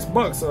like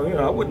 $6, so you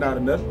know I wouldn't out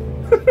of nothing.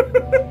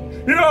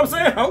 You know what I'm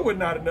saying? I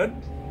wouldn't out of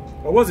nothing.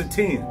 Or was it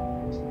 10?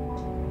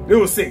 It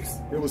was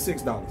 $6. It was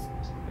 $6.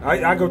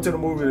 I go to the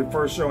movie the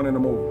first showing in the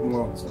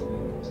movie. So,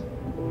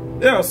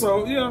 yeah,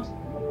 so yeah.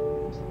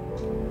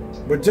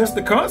 But just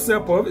the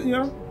concept of it, you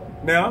know.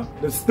 Now,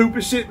 the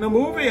stupid shit in the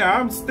movie,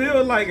 I'm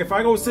still like, if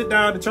I go sit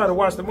down to try to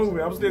watch the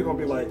movie, I'm still gonna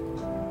be like,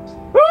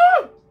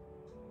 ah!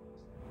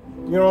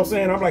 You know what I'm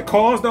saying? I'm like,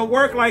 cars don't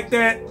work like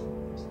that.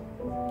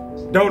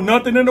 Don't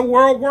nothing in the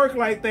world work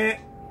like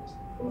that.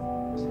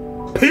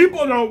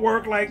 People don't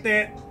work like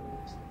that.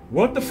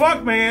 What the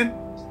fuck, man?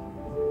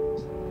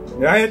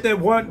 I had that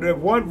one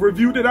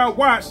review that I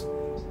watched.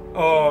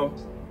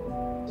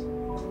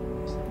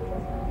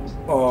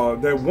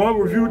 That one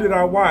review that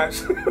I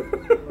watched.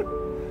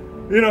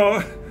 You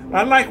know,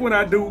 I like when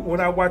I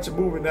watch a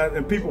movie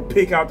and people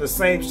pick out the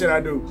same shit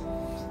I do.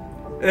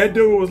 That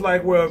dude was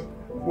like,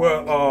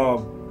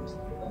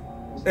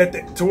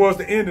 towards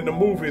the end of the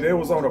movie, they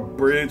was on a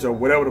bridge or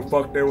whatever the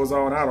fuck they was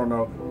on. I don't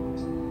know.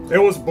 It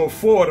was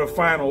before the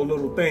final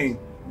little thing.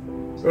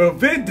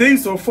 Vin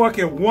Diesel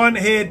fucking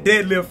one-hand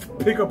deadlift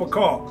pick up a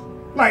car.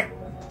 Like,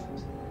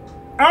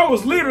 I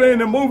was literally in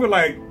the movie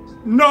like,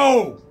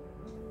 no.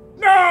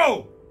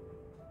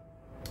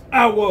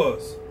 I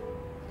was.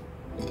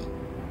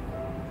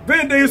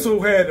 Vin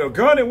Diesel had a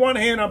gun in one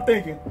hand, I'm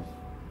thinking.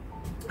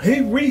 He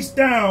reached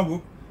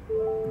down,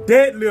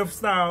 deadlift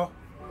style.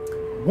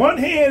 One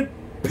hand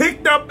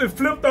picked up and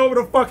flipped over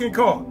the fucking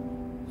car.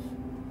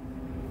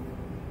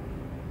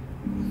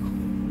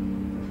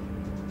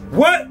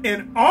 What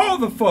in all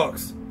the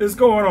fucks is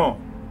going on?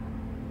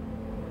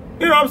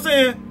 You know what I'm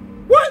saying?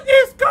 What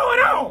is going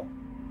on?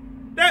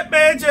 That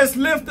man just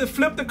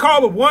flipped the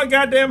car with one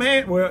goddamn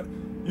hand. Well,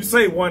 you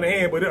say one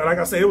hand, but like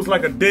I said, it was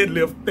like a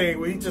deadlift thing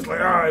where he just like,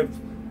 all right.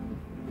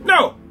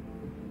 No.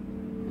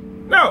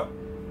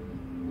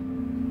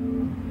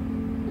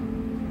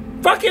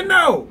 Fucking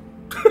no.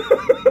 You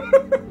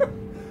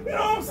know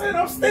what I'm saying?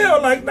 I'm still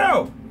like,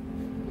 no.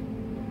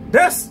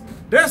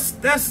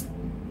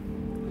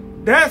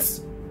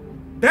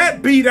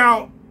 That beat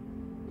out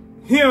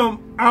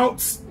him out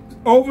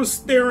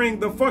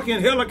oversteering the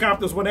fucking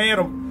helicopters when they had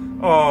him,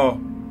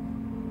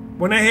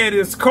 when they had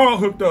his car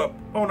hooked up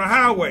on the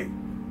highway.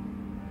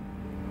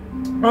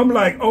 I'm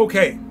like,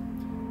 okay,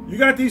 you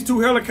got these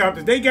two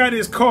helicopters. They got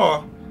his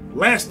car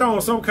lashed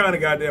on some kind of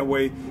goddamn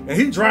way, and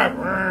he driving.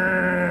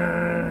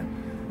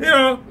 You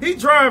know, he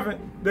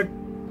driving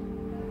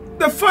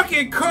the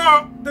fucking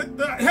car.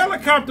 The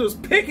helicopters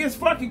pick his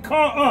fucking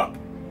car up.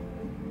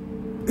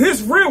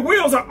 His rear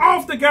wheels are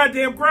off the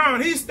goddamn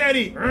ground. He's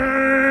steady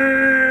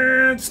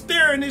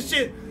steering this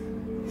shit.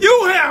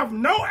 You have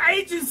no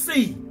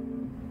agency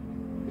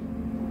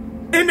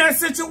in that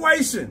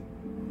situation.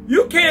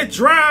 You can't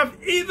drive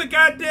either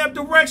goddamn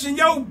direction.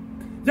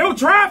 Your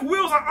drive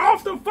wheels are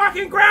off the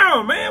fucking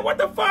ground, man. What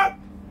the fuck?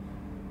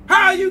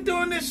 How are you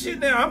doing this shit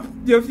now?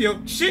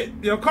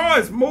 Your car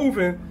is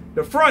moving.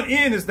 The front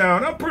end is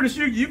down. I'm pretty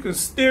sure you can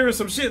steer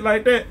some shit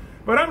like that.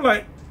 But I'm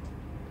like,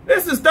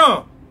 this is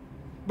dumb.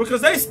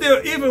 Because they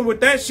still, even with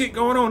that shit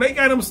going on, they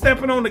got them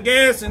stepping on the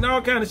gas and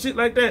all kind of shit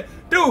like that.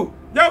 Dude,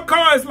 your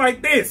car is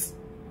like this.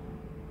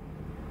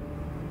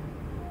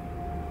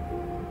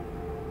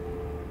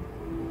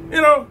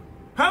 You know,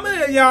 how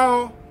many of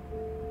y'all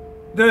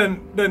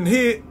done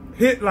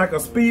hit like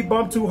a speed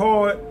bump too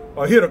hard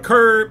or hit a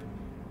curb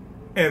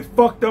and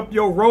fucked up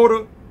your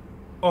rotor?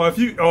 Or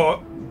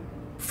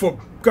for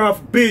God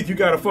forbid, you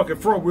got a fucking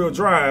front wheel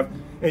drive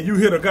and you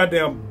hit a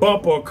goddamn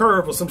bump or a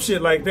curve or some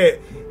shit like that,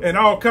 and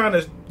all kind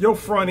of, your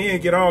front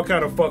end get all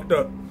kind of fucked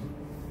up.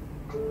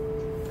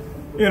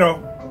 You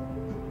know,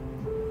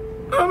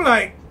 I'm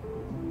like,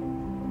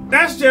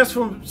 that's just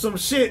from some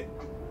shit,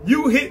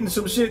 you hitting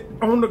some shit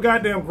on the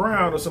goddamn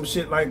ground or some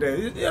shit like that.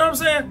 You know what I'm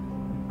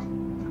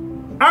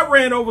saying? I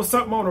ran over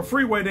something on the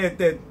freeway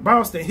that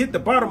bounced and hit the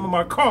bottom of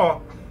my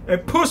car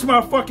and pushed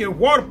my fucking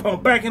water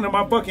pump back into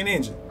my fucking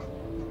engine.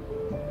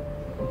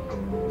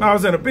 I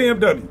was in a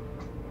BMW.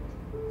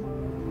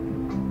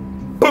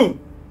 Boom.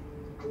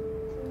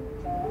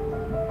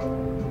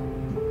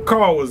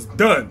 car was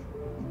done.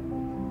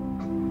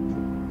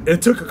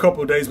 It took a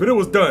couple of days, but it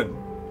was done.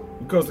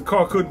 Because the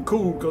car couldn't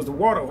cool because the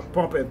water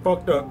pump had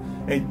fucked up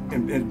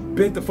and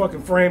bent the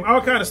fucking frame. All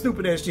kind of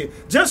stupid ass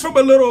shit. Just from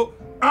a little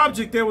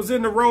object that was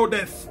in the road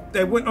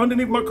that went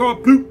underneath my car,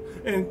 bloop,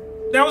 and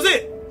that was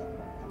it.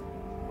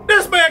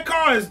 This man's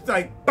car is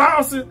like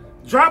bouncing,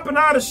 dropping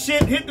out of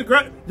shit, hit the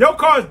ground. Your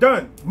car is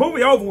done.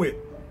 Movie over with.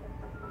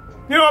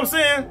 You know what I'm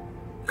saying?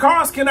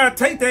 Cars cannot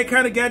take that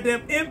kind of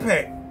goddamn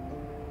impact.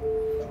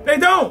 They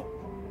don't.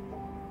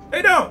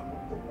 They don't.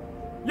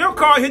 Your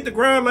car hit the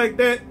ground like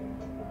that.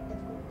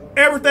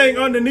 Everything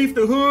underneath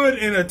the hood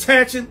and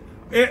attaching,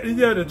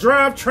 the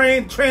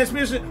drivetrain,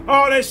 transmission,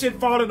 all that shit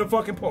falling the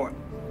fucking apart.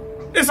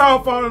 It's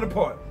all falling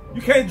apart.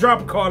 You can't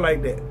drop a car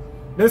like that.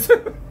 It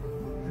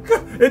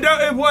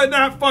would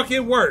not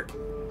fucking work.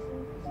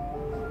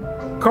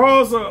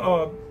 Cars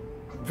are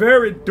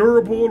very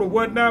durable or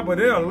whatnot, but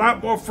they're a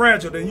lot more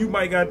fragile than you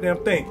might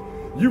goddamn think.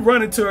 You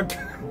run into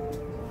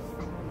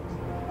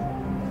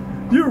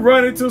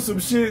some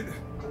shit,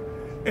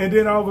 and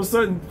then all of a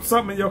sudden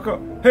something in your car.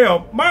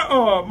 Hell, my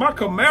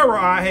Camaro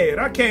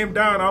I came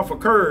down off a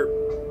curb.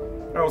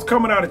 I was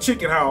coming out of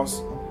Chicken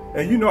House,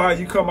 and you know how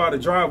you come out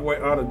of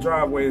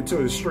driveway into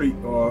the street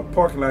or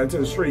parking lot into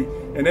the street,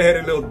 and they had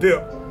a little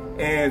dip,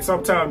 and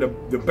sometimes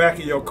the back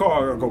of your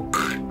car will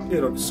go,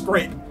 it'll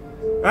scrape.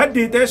 I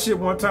did that shit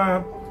one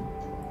time,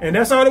 and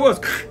that's all it was.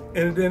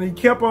 And then he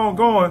kept on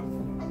going.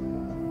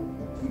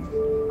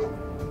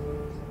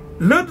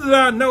 Little did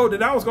I know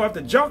that I was gonna have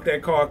to junk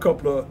that car a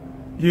couple of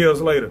years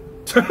later.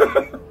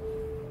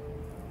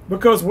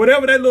 Because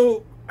whatever that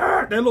little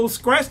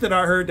scratch that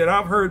I heard, that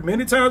I've heard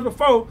many times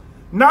before,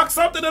 knocked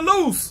something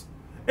loose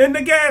in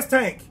the gas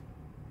tank.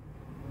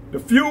 The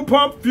fuel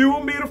pump,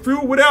 fuel meter,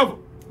 fuel, whatever.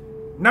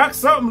 Knocked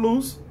something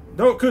loose.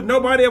 Could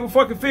nobody ever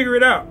fucking figure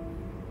it out.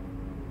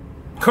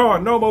 Car,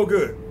 no more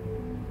good.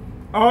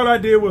 All I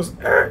did was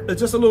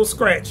just a little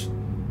scratch.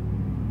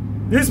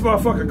 This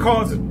motherfucker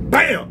cars is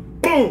bam,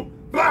 boom,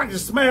 blah,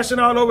 just smashing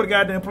all over the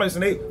goddamn place,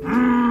 and they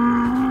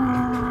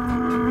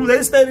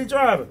steady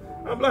driving.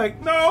 I'm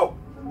like, no,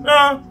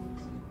 nah.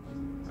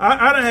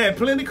 I done had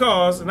plenty of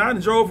cars, and I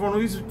done drove on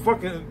these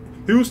fucking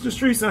Houston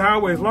streets and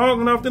highways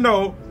long enough to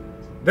know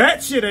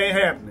that shit ain't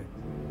happening.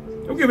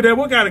 Don't give a damn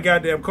what kind of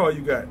goddamn car you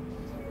got.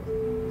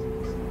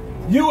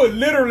 You would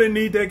literally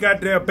need that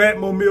goddamn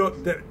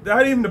Batmobile.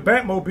 Not even the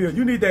Batmobile.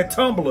 You need that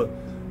tumbler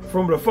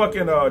from the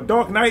fucking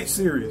Dark Knight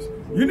series.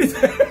 You need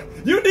that.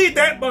 You need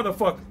that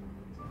motherfucker.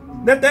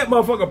 Let that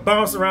motherfucker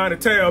bounce around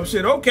and tear up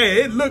shit.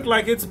 Okay, it looked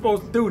like it's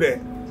supposed to do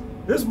that.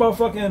 This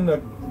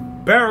motherfucking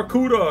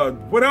Barracuda or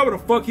whatever the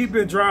fuck he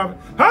been driving.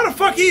 How the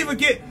fuck he even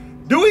get?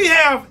 Do we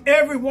have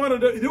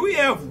do we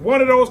have one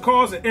of those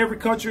cars in every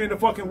country in the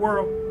fucking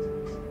world?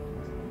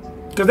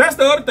 Because that's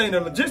the other thing. The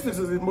logistics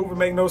of this movie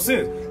make no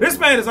sense. This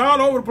man is all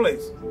over the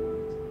place.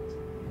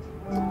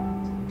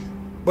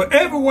 But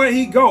everywhere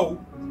he go,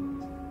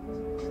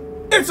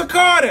 it's a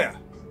car there.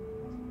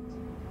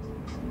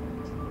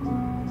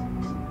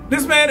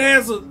 This man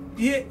has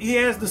he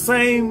has the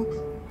same,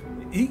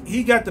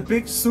 he got the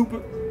big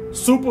super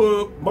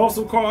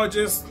muscle car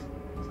just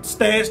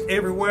stashed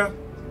everywhere.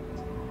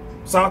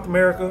 South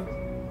America,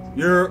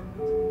 Europe,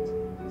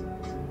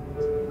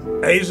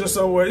 Asia,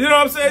 somewhere. You know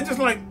what I'm saying? Just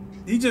like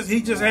he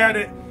just had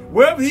it.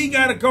 Wherever he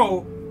gotta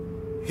go,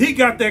 he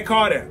got that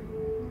car there.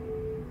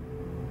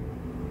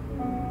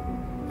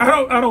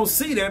 I don't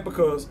see that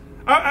because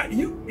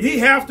he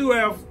have to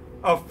have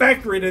a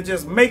factory that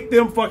just make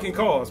them fucking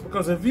cars.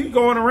 Because if you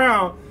going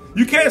around,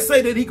 you can't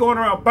say that he going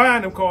around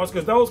buying them cars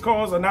because those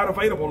cars are not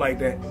available like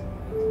that.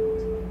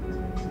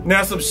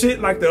 Now some shit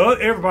like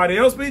everybody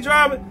else be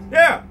driving,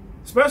 yeah.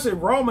 Especially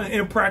Roman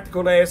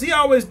impractical ass. He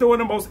always doing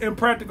the most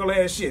impractical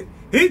ass shit.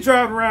 He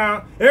driving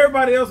around,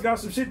 everybody else got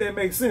some shit that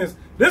makes sense.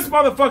 This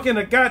motherfucker in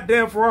a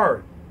goddamn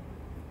Ferrari.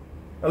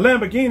 A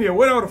Lamborghini or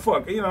whatever the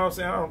fuck. You know what I'm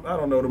saying? I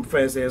don't know them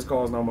fast ass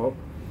cars no more.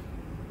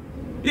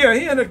 Yeah,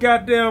 he in a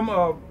goddamn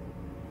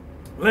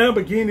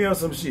Lamborghini or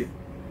some shit.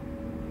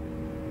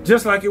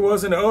 Just like it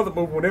was in the other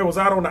movie when they was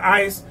out on the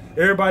ice.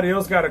 Everybody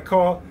else got a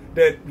car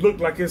that looked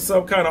like it's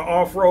some kind of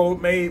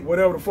off-road made,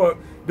 whatever the fuck.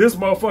 This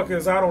motherfucker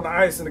is out on the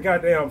ice in the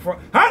goddamn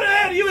front. How the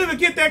hell do you even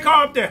get that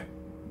car up there?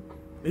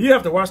 You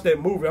have to watch that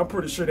movie. I'm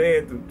pretty sure they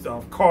had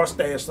the car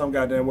stash some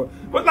goddamn way.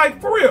 But like,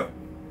 for real,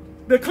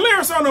 the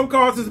clearance on them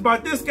cars is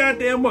about this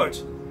goddamn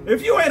much.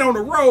 If you ain't on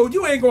the road,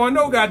 you ain't going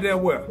no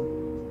goddamn well.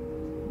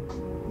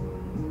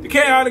 You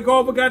can't hardly go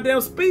over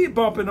goddamn speed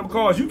bump in them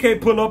cars. You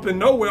can't pull up in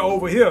nowhere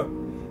over here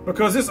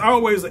because it's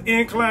always an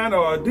incline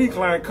or a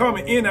decline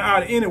coming in and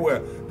out of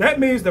anywhere. That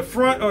means the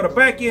front or the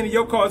back end of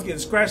your car is getting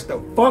scratched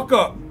the fuck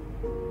up.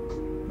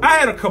 I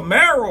had a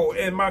Camaro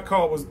and my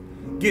car was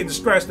getting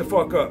scratched the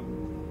fuck up.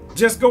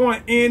 Just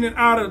going in and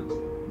out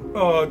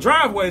of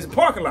driveways and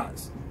parking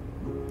lots.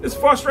 It's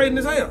frustrating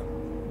as hell.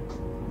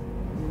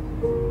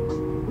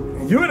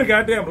 And you in a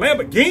goddamn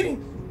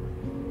Lamborghini?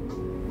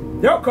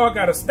 Your car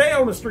gotta stay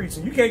on the streets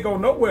and you can't go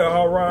nowhere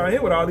all around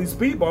here with all these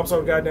speed bumps on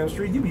the goddamn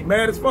street. You be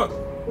mad as fuck.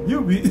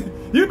 You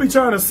be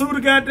trying to sue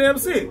the goddamn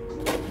city.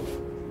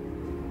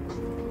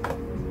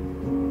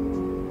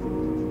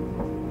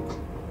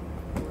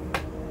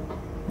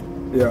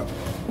 Yeah.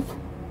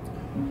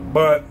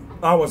 But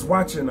I was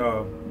watching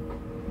the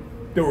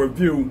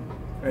review,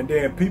 and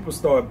then people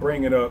started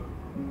bringing up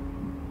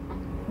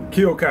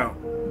kill count.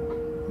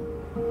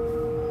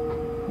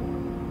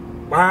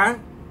 Why?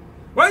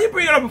 Why are you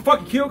bringing up a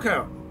fucking kill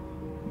count?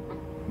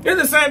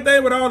 It's the same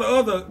thing with all the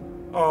other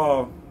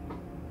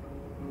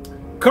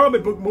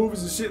comic book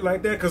movies and shit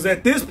like that. Because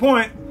at this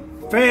point,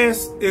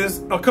 Fast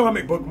is a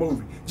comic book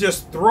movie.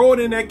 Just throw it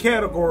in that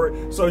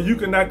category so you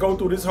can not go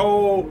through this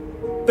whole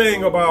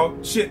thing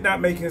about shit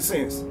not making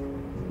sense.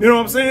 You know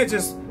what I'm saying?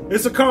 Just,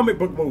 it's a comic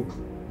book movie.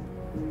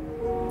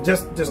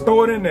 Just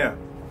throw it in there.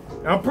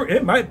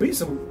 It might be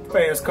some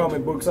Fast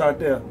comic books out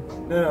there.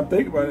 Then I'm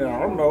thinking about it. I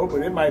don't know,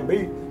 but it might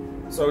be.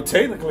 So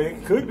technically,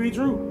 it could be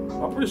true.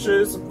 I'm pretty sure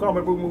there's a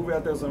comic book movie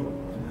out there somewhere.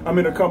 I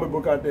mean, a comic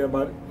book out there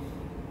about it.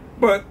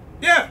 But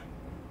yeah,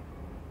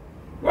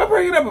 why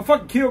bringing up a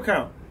fucking kill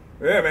count?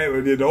 Yeah,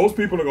 man, those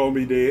people are gonna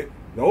be dead.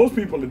 Those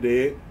people are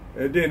dead.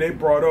 And then they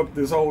brought up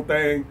this whole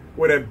thing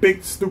where that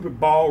big stupid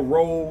ball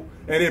rolled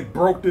and it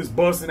broke this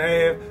bus in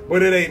half,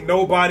 but it ain't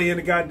nobody in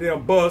the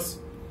goddamn bus.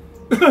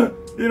 You know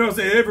what I'm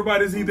saying?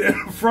 Everybody's either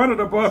in front of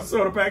the bus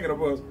or the back of the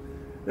bus.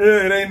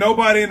 Yeah, it ain't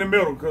nobody in the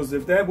middle, because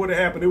if that would have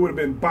happened, it would have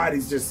been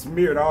bodies just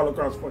smeared all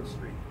across the fucking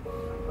street.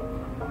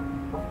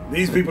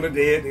 These people are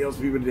dead, those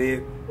people are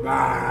dead.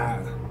 Ah.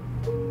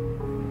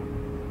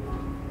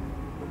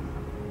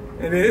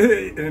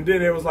 And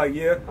then it was like,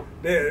 yeah,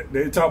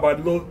 they talk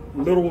about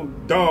little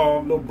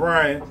Dom, little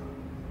Brian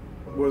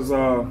was,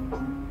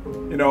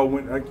 you know,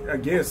 when I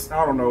guess,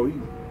 I don't know,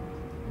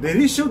 did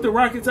he shoot the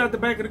rockets out the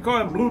back of the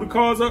car and blew the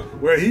cars up?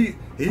 Where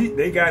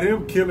they got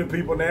him killing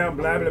people now,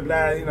 blah, blah,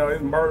 blah, you know,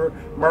 it's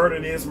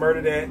murder this,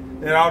 murder that,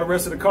 and all the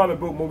rest of the comic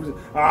book movies,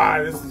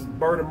 this is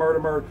murder, murder,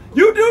 murder.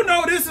 You do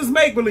know this is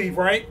make-believe,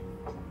 right?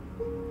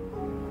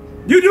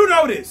 You do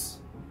know this.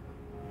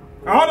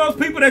 All those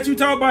people that you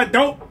talk about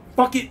don't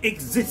fucking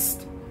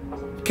exist.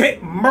 You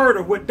can't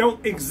murder what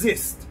don't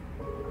exist.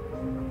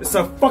 It's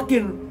a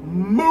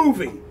fucking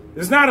movie.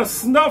 It's not a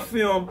snuff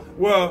film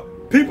where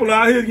people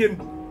out here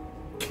getting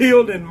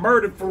killed and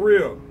murdered for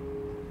real.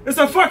 It's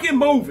a fucking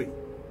movie.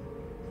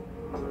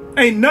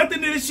 Ain't nothing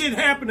of this shit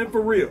happening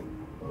for real.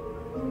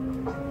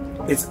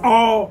 It's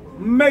all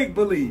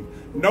make-believe.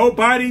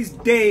 Nobody's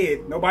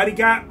dead. Nobody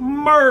got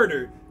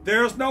murdered.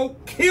 There's no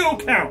kill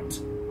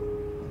count.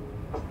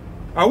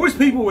 I wish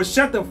people would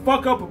shut the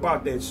fuck up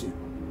about that shit.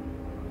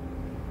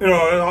 You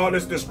know, all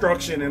this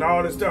destruction and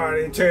all this time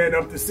they tearing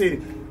up the city.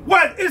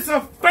 What? It's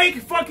a fake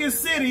fucking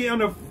city.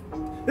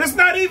 It's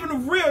not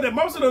even real. That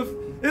most of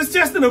the it's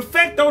just an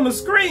effect on the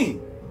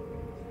screen.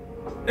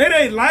 It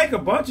ain't like a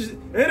bunch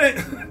of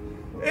it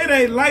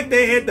ain't like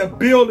they had to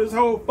build this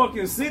whole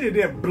fucking city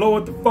then blow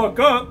it the fuck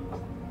up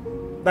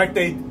like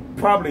they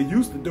probably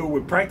used to do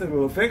with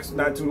practical effects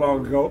not too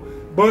long ago.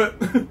 But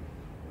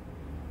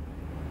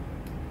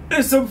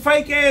it's some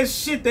fake ass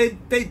shit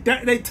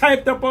they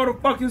typed up on the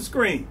fucking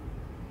screen.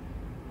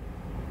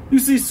 You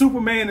see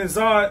Superman and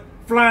Zod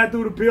flying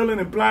through the building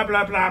and blah,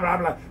 blah, blah, blah,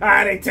 blah.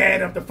 They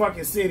tearing up the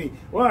fucking city.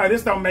 Well,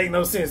 this don't make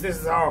no sense. This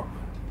is all.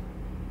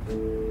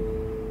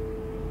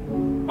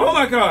 Oh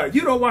my God,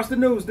 you don't watch the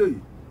news, do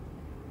you?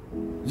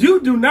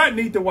 You do not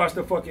need to watch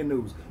the fucking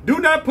news. Do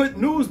not put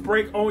news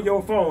break on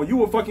your phone. You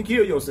will fucking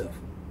kill yourself.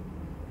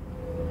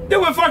 You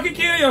will fucking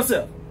kill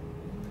yourself.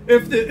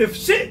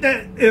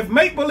 If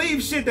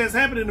make-believe shit that's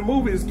happening in the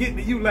movie is getting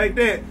to you like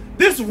that,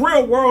 this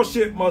real world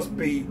shit must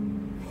be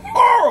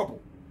horrible.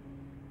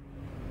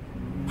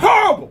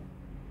 Horrible.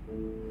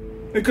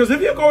 Because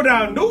if you go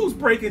down news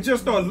break and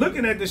just start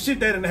looking at the shit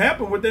that done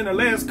happened within the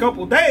last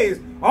couple days,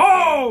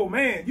 oh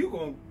man, you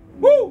gonna,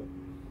 woo.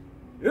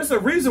 There's a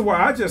reason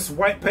why I just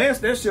swipe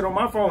past that shit on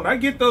my phone. I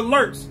get the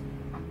alerts.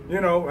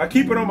 You know, I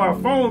keep it on my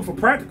phone for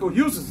practical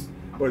uses.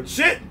 But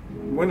shit,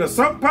 when the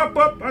something pop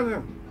up,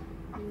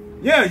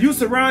 yeah, you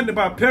surrounded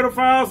by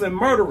pedophiles and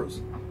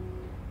murderers.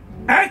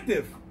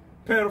 Active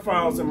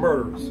pedophiles and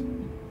murderers.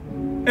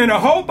 And a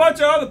whole bunch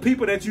of other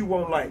people that you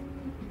won't like.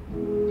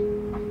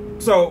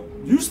 So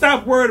you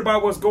stop worried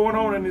about what's going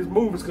on in these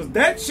movies, because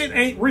that shit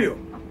ain't real.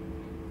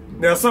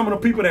 Now, some of the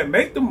people that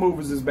make the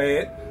movies is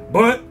bad,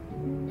 but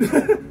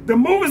the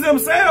movies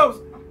themselves,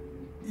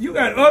 you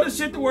got other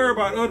shit to worry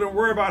about other than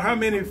worry about how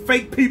many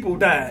fake people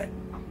died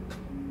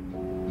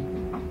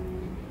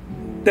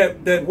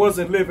that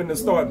wasn't living to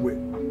start with.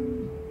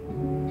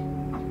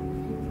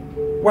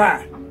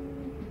 Why?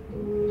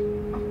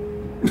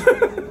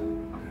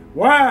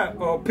 Why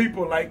are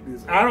people like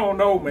this? I don't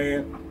know,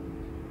 man.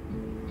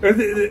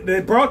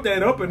 They brought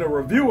that up in the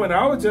review, and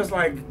I was just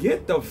like,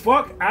 get the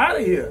fuck out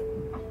of here.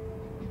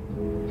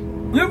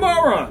 You're a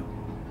moron.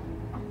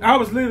 I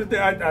was literally,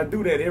 I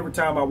do that every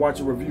time I watch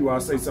a review. I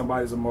say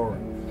somebody's a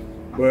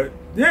moron. But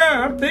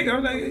yeah, I'm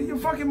like, you're a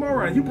fucking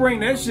moron. You bring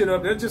that shit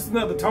up, that's just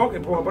another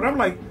talking point. But I'm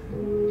like,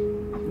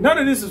 none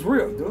of this is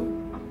real, dude.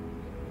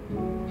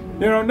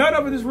 You know, none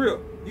of it is real.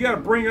 You got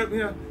to bring up, you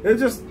know,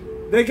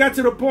 they got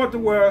to the point to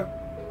where,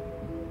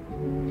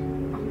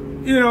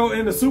 you know,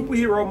 in the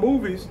superhero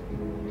movies,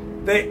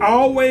 they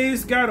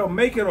always got to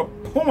make it a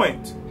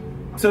point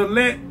to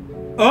let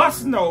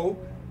us know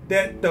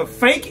that the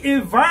fake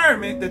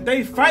environment that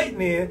they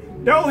fighting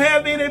in don't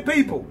have any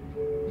people.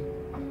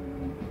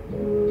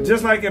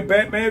 Just like in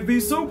Batman v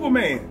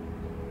Superman.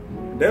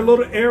 That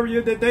little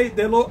area that that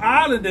little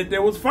island that they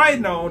was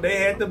fighting on,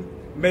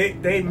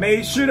 they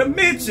made sure to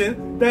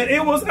mention that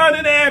it was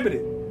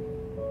uninhabited.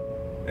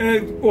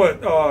 And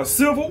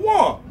Civil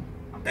War,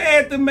 they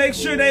had to make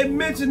sure they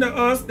mentioned to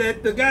us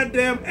that the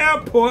goddamn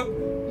airport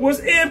was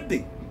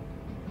empty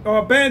or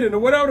abandoned or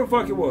whatever the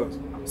fuck it was.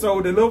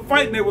 So the little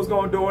fighting they was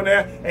gonna do in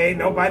there, ain't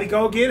nobody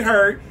gonna get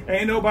hurt.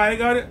 Ain't nobody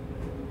gonna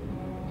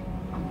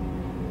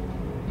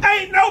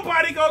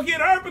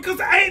get hurt because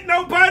ain't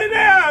nobody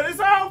there. It's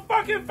all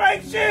fucking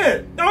fake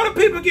shit. The only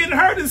people getting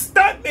hurt is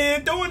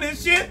stuntmen doing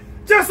this shit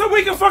just so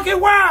we can fucking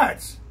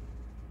watch.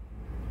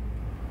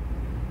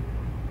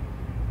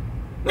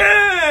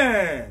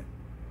 Man.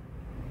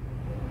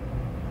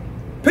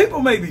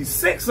 People may be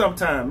sick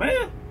sometime,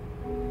 man.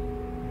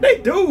 They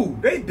do,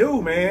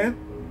 man.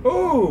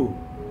 Ooh.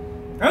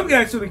 I'm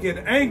actually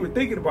getting angry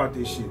thinking about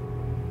this shit.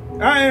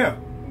 I am.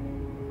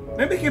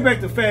 Let me get back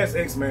to Fast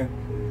X, man.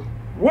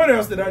 What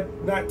else did I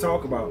not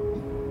talk about?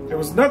 There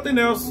was nothing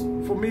else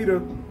for me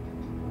to...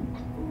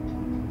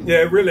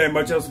 Yeah, it really ain't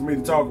much else for me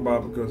to talk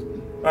about because,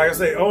 like I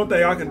say, the only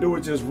thing I can do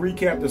is just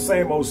recap the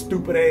same old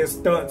stupid ass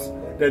stunts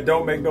that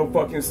don't make no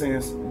fucking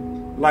sense.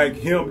 Like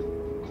him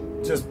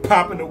just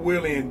popping the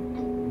wheelie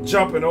and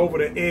jumping over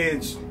the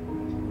edge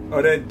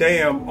of that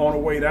dam on the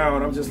way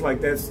down. I'm just like,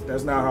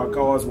 that's not how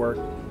cars work.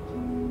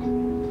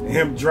 And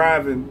him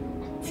driving,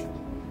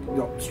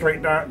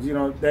 straight down,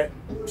 that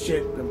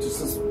shit. I'm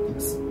just...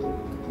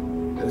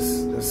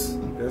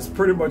 That's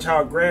pretty much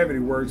how gravity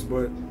works,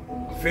 but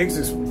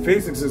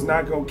physics is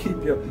not gonna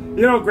keep you.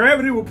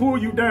 Gravity will pull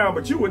you down,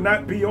 but you would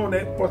not be on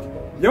that fucking.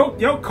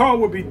 Your car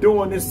would be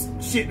doing this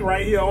shit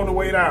right here on the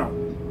way down.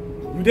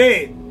 You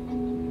dead.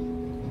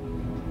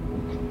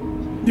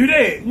 You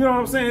dead. You know what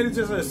I'm saying? It's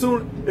just as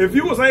soon if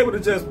you was able to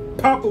just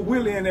pop a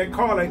wheelie in that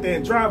car like that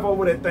and drive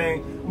over that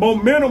thing,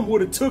 momentum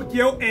would have took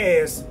your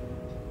ass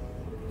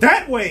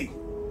that way,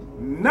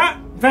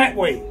 not that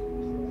way.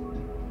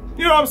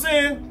 You know what I'm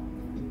saying?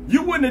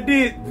 You wouldn't have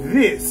did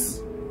this.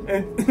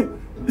 And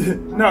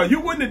no, you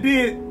wouldn't have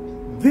did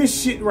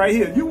this shit right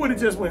here. You would have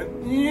just went,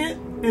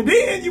 and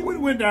then you would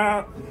have went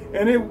down,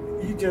 and then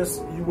you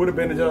would have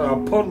been just a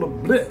puddle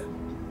of blood.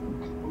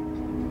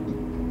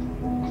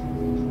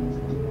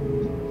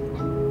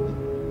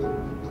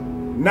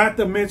 Not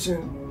to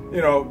mention,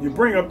 you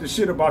bring up the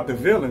shit about the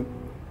villain,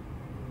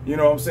 you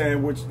know what I'm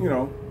saying, which,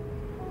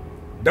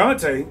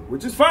 Dante,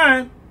 which is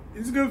fine.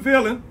 He's a good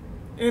villain,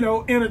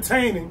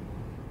 entertaining.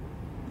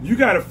 You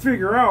got to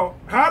figure out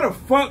how the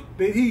fuck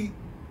did he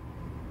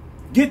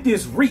get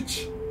this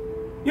reach?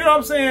 You know what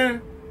I'm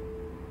saying?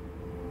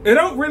 It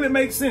don't really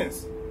make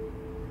sense.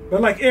 But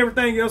like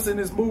everything else in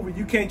this movie,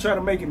 you can't try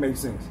to make it make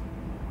sense.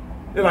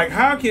 They're like,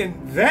 how can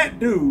that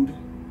dude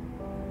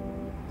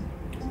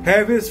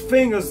have his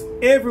fingers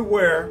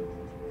everywhere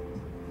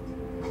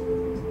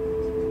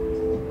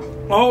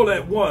all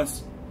at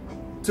once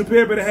to be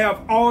able to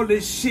have all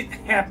this shit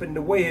happen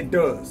the way it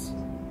does?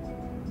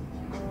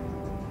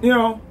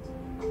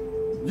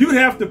 You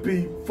have to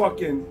be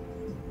fucking,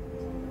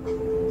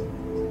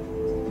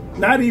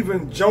 not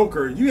even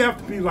Joker. You have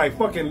to be like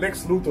fucking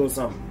Lex Luthor or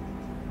something.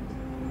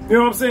 You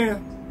know what I'm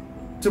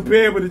saying? To be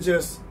able to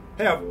just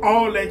have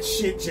all that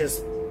shit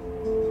just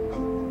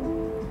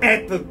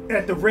at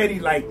the ready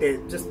like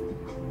that. Just,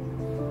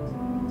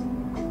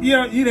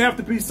 you'd have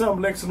to be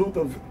some Lex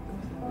Luthor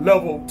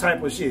level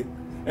type of shit.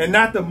 And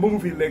not the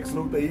movie Lex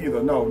Luthor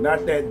either. No,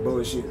 not that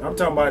bullshit. I'm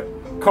talking about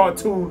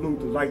cartoon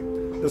Luthor, like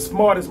the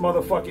smartest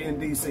motherfucker in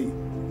DC.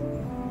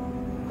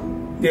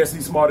 Yes,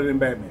 he's smarter than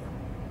Batman.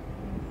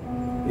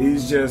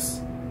 He's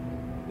just,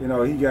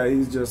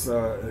 he's just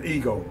an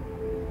ego.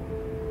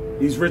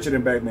 He's richer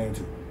than Batman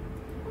too.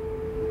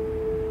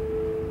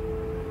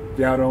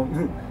 Y'all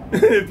don't,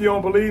 if you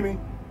don't believe me,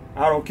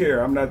 I don't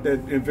care. I'm not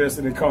that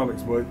invested in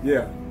comics, but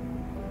yeah.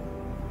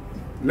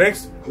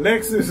 Lex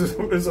is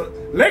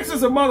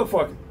a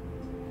motherfucker.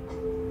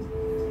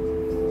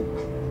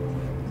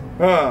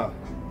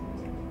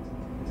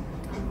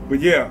 But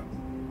yeah,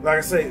 like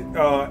I say,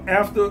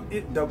 after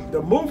it,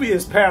 the movie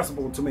is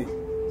passable to me.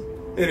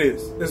 It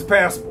is. It's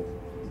passable.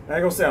 I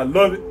ain't gonna say I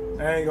love it.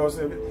 I ain't gonna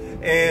say it.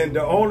 And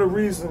the only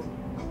reason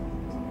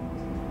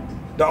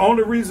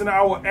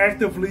I will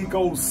actively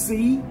go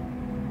see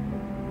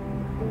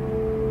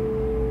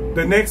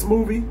the next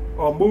movie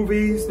or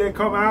movies that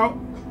come out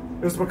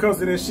is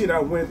because of this shit I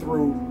went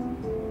through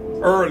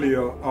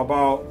earlier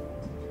about,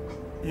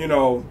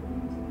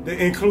 the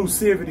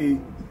inclusivity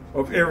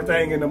of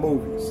everything in the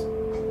movies.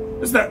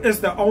 It's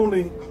the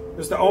only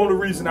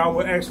reason I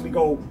would actually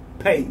go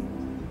pay,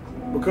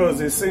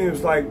 because it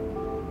seems like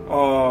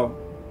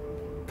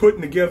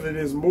putting together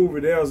this movie,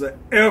 there's an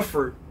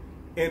effort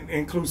in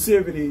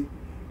inclusivity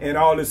and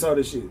all this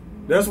other shit.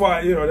 That's why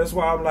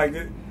I'm like,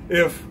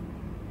 if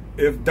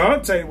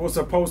Dante was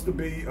supposed to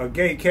be a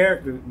gay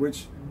character,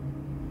 which,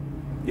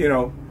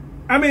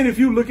 I mean, if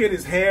you look at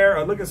his hair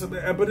or look at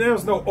something, but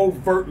there's no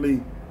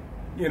overtly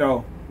you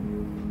know,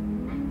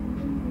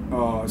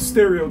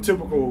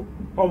 stereotypical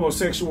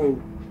homosexual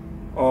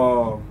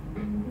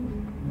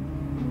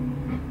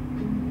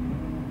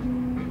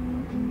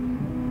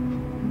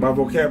my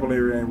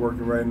vocabulary ain't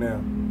working right now.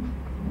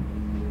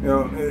 You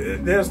know,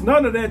 there's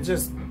none of that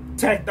just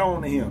tacked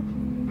on to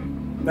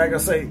him. Like I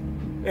say,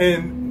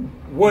 and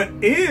what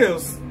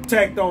is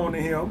tacked on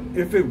to him,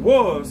 if it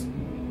was,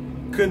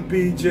 could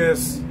be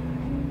just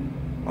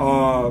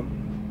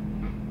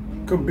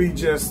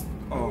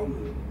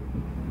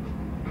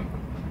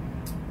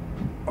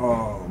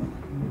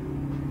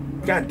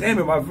God damn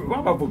it, my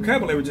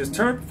vocabulary just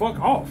turned the fuck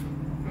off.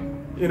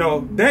 You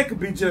know, that could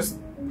be just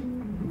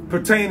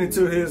pertaining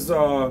to his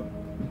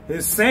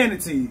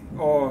sanity,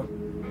 or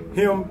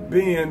him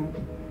being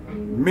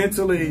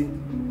mentally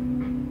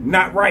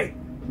not right.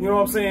 You know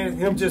what I'm saying?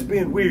 Him just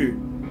being weird.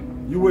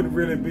 You wouldn't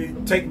really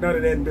take none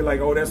of that and be like,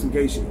 oh, that's some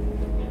gay shit.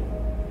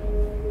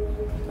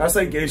 I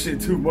say gay shit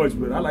too much,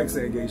 but I like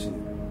saying gay shit.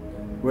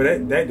 Well,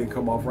 that didn't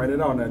come off right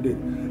at all now, did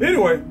it?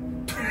 Anyway,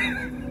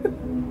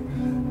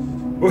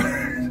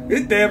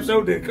 it damn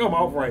sure didn't come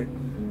off right.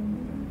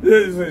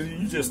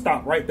 You just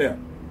stop right there.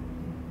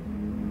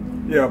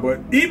 Yeah, but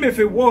even if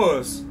it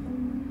was,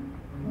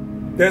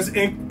 there's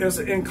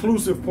an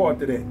inclusive part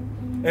to that.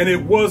 And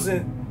it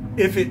wasn't,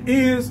 if it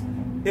is,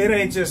 it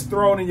ain't just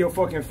thrown in your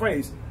fucking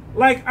face.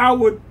 Like I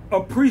would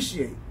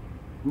appreciate.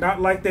 Not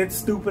like that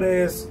stupid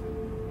ass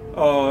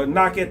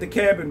Knock at the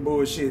Cabin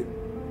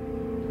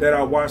bullshit that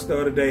I watched the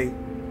other day.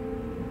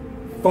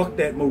 Fuck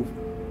that movie.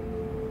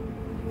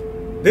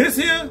 This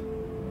here,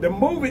 the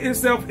movie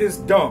itself is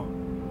dumb.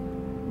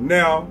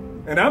 Now,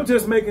 and I'm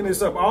just making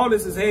this up. All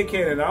this is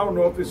headcanon. I don't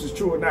know if this is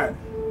true or not.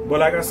 But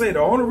like I said, the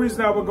only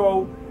reason I would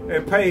go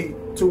and pay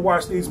to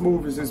watch these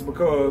movies is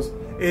because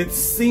it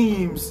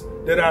seems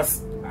that I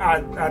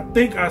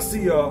think I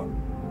see a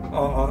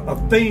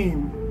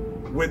theme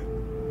with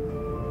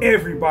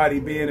everybody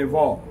being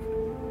involved.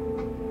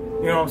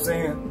 You know what I'm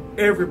saying?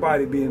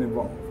 Everybody being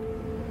involved.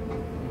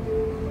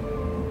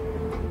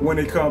 When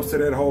it comes to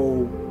that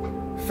whole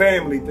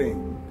family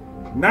thing.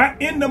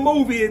 Not in the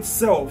movie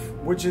itself,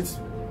 which it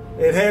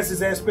has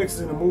its aspects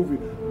in the movie,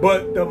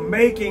 but the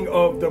making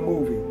of the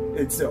movie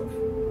itself.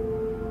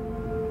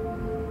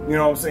 You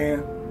know what I'm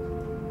saying?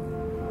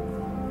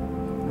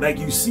 Like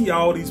you see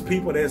all these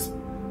people,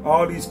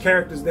 all these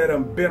characters that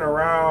have been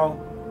around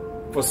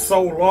for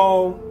so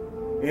long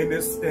in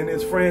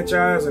this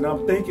franchise, and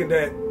I'm thinking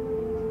that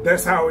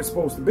that's how it's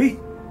supposed to be.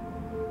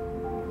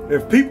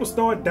 If people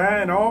start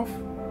dying off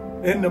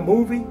in the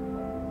movie,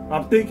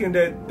 I'm thinking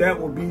that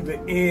will be the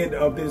end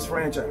of this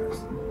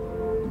franchise.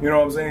 You know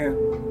what I'm saying?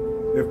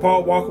 If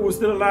Paul Walker was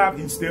still alive,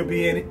 he'd still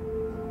be in it.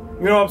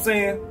 You know what I'm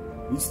saying?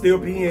 He'd still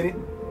be in it.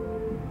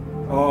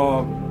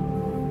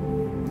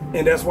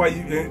 And that's why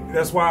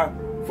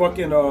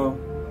fucking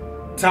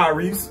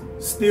Tyrese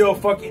still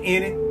fucking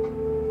in it.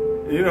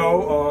 You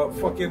know,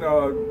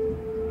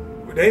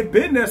 they've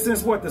been there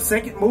since what, the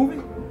second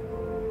movie?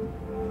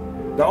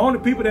 The only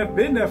people that have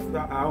been there,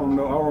 I don't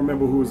know, I don't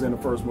remember who was in the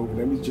first movie.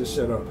 Let me just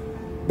shut up.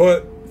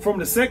 But from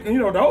the second, you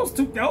know, those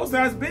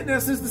guys been there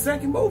since the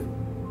second movie.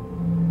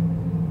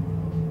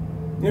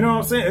 You know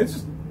what I'm saying?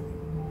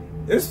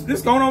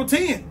 It's going on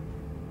 10.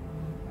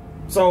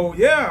 So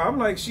yeah, I'm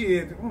like,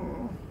 shit.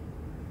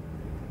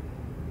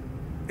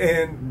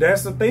 And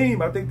that's the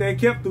theme I think they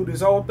kept through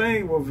this whole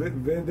thing. Well,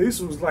 Vin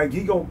Diesel was like,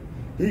 he gonna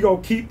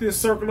keep this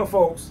circle of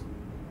folks,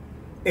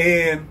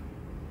 and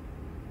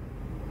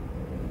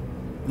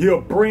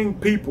he'll bring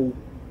people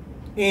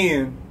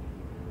in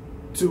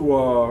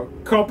to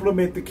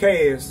complement the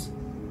cast,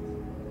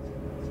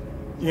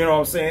 you know what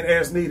I'm saying,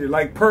 as needed,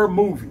 like per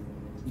movie.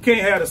 You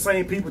can't have the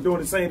same people doing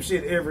the same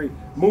shit every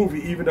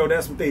movie, even though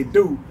that's what they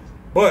do.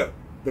 But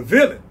the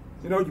villain,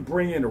 you know, you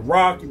bring in The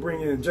Rock, you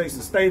bring in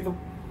Jason Statham,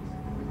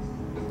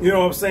 you know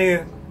what I'm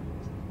saying,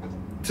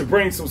 to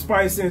bring some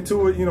spice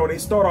into it. You know, they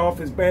start off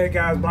as bad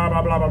guys, blah,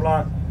 blah, blah, blah,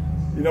 blah.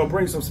 You know,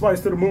 bring some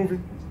spice to the movie.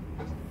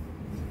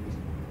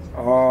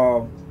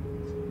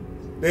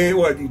 Then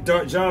what,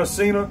 John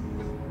Cena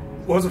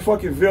was a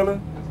fucking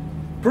villain.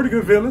 Pretty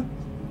good villain.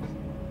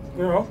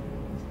 You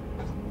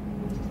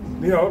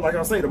know, like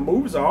I say, the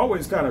movies are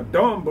always kind of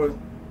dumb, but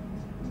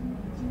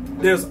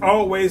there's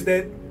always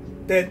that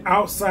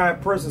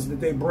outside presence that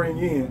they bring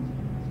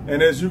in.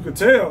 And as you can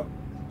tell,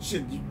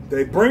 shit,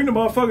 they bring the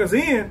motherfuckers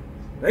in,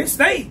 they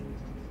stay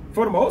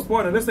for the most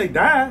part, unless they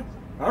die.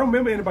 I don't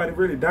remember anybody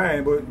really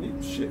dying, but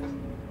shit.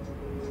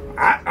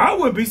 I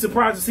would be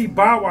surprised to see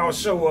Bow Wow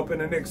show up in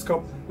the next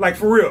couple, like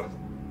for real.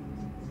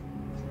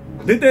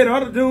 Did that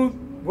other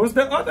dude, was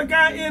the other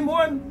guy in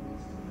one?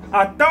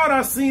 I thought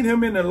I seen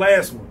him in the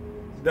last one.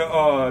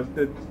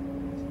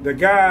 The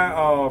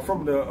guy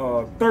from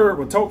the third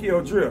one,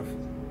 Tokyo Drift.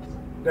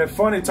 That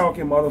funny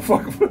talking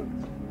motherfucker.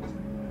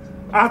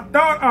 I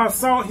thought I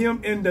saw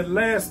him in the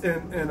last,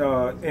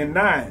 in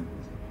 9.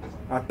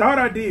 I thought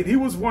I did. He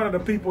was one of the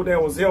people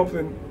that was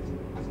helping.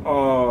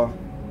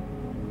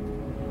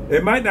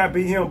 It might not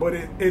be him, but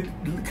it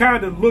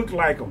kind of looked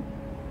like him.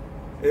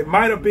 It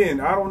might have been.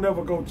 I don't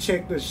never go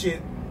check the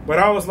shit, but But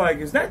I was like,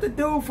 is that the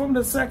dude from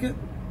the third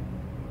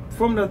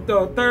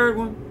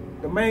one?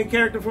 The main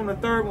character from the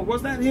third one?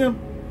 Was that him?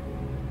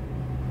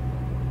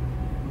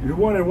 You're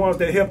one of the ones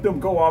that helped them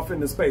go off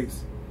into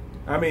space.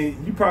 I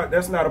mean,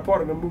 that's not a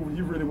part of the movie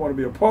you really want to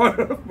be a part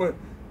of. But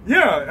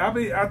yeah, I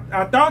mean,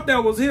 I thought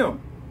that was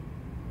him.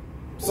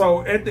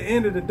 So at the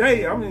end of the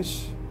day, I mean,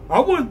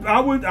 damn,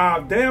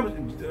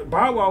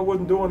 Bow Wow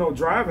wasn't doing no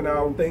driving, I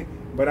don't think.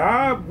 But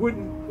I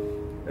wouldn't,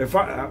 if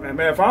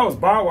I was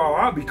Bow Wow,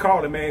 I'd be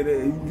calling, man, that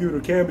you can give a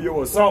cameo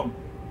or something.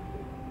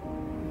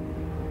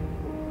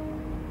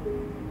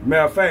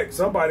 Matter of fact,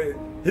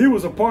 he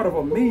was a part of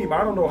a meme.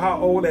 I don't know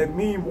how old that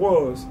meme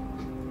was,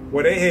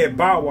 where they had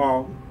Bow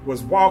Wow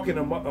was walking,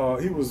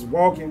 he was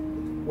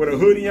walking with a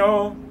hoodie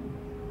on.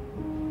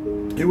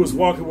 He was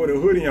walking with a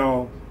hoodie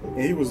on,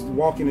 and he was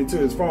walking into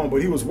his phone,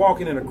 but he was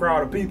walking in a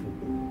crowd of people.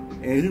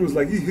 And he was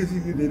like, they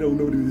don't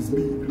know that it's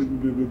me, blah,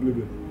 blah, blah, blah,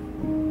 blah.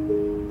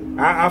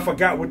 I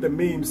forgot what the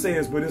meme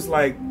says, but it's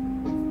like,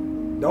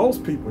 those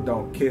people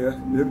don't care.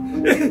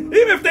 Even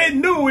if they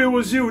knew it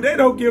was you, they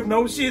don't give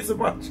no shits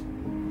about you.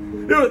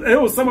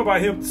 It was something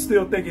about him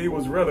still thinking he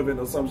was relevant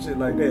or some shit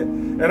like that.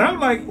 And I'm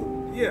like,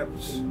 yeah,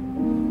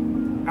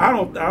 I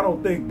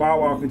don't think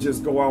Bow Wow can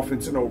just go off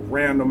into no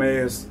random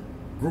ass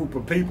group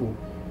of people,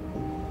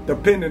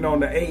 depending on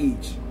the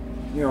age.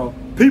 You know,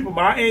 people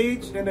my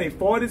age in their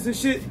 40s and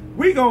shit,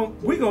 we gonna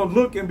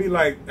look and be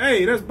like,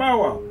 hey, that's Bow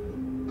Wow.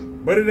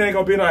 But it ain't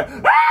gonna be like,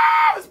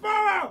 ah, it's Bow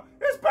Wow,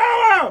 it's Bow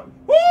Wow.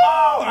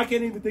 Woo! I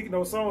can't even think of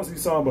no songs he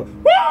sung, but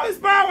woo, it's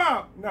Bow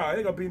Wow. No, it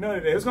ain't gonna be none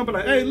of that. It's gonna be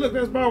like, hey, look,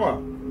 that's Bow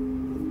Wow.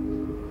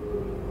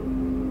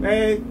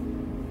 Hey.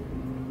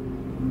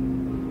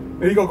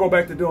 And he gonna go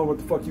back to doing what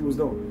the fuck he was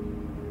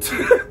doing.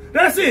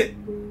 That's it.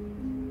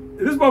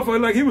 This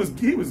motherfucker, like, he was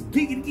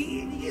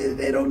geeking.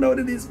 They don't know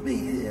that it's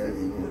me.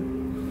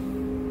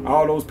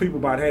 All those people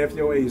about half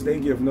your age, they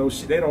give no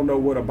shit. They don't know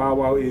what a Bow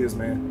Wow is,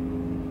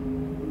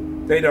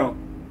 man. They don't.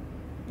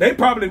 They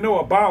probably know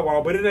a Bow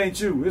Wow, but it ain't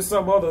you. It's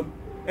some other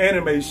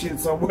anime shit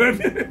somewhere.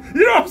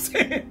 You know what I'm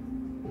saying?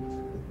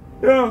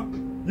 Yeah.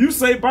 You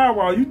say Bow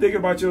Wow, you thinking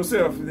about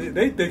yourself.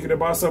 They thinking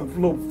about some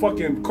little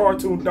fucking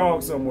cartoon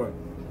dog somewhere.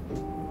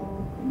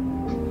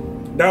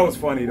 That was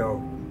funny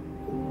though.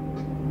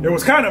 It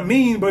was kind of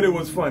mean, but it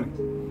was funny.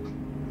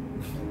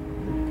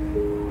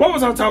 What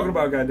was I talking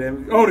about,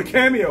 goddamn it? Oh, the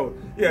cameo.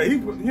 Yeah, he,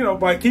 you know,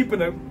 by keeping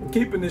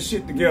this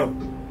shit together.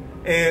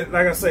 And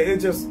like I say,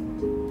 it just,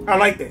 I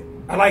like that.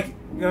 I like it.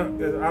 You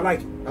know, I like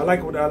it. I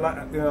like what I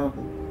like. You know,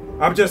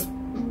 I'm just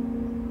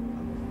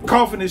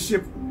coughing this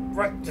shit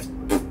right just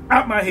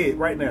out my head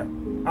right now.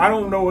 I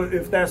don't know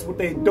if that's what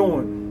they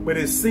doing, but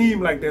it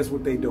seemed like that's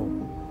what they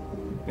doing.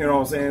 You know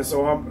what I'm saying?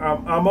 So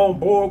I'm on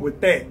board with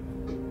that.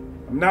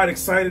 I'm not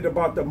excited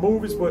about the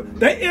movies, but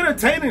they're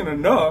entertaining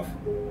enough.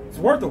 It's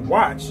worth a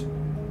watch. You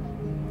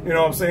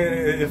know what I'm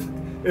saying?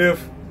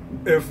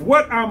 If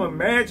what I'm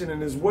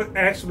imagining is what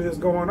actually is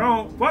going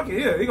on, fuck it,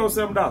 here goes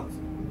 $7.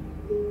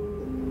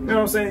 You know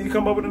what I'm saying? You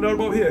come up with another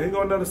movie, here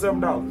go another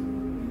 $7.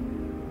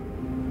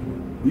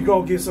 You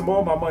gonna get some more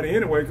of my money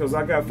anyway, because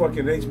I got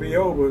fucking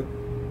HBO, but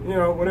you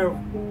know, whatever.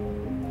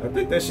 I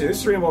think that shit is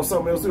stream on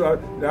something else too.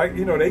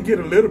 You know, they get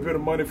a little bit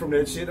of money from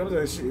that shit. I'm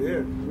like, shit,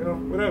 yeah, you know,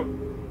 whatever.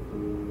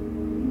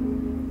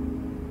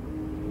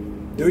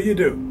 Do you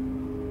do?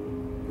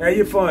 Have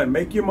your fun,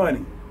 make your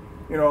money.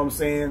 You know what I'm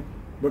saying?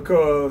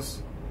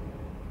 Because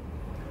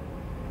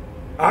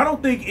I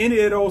don't think any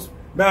of those,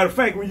 matter of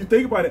fact, when you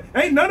think about it,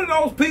 ain't none of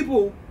those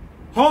people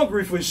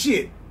hungry for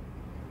shit.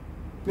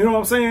 You know what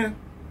I'm saying?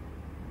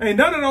 Ain't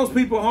none of those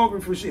people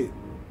hungry for shit.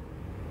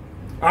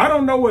 I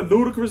don't know what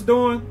Ludacris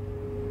doing.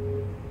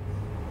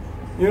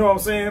 You know what I'm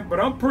saying? But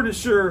I'm pretty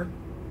sure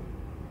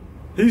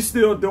he's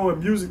still doing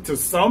music to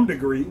some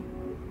degree.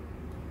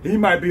 He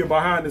might be a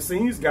behind the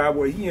scenes guy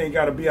where he ain't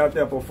got to be out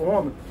there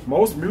performing.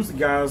 Most music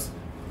guys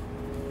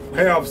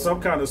have some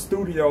kind of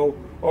studio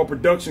or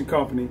production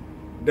company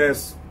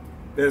that's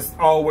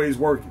always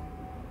working.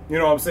 You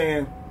know what I'm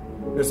saying?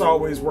 That's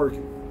always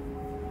working.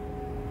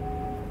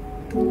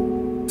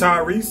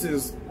 Tyrese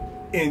is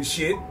in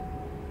shit.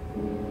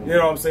 You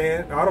know what I'm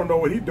saying? I don't know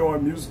what he's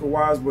doing musical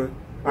wise, but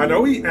I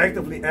know he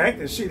actively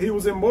acting shit. He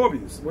was in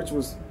Morbius, which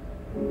was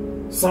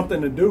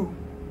something to do.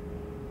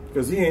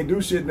 Because he ain't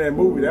do shit in that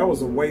movie. That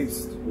was a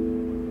waste.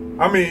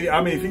 I mean,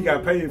 if he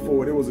got paid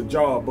for it, it was a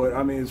job. But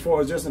I mean, as far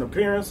as just an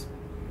appearance,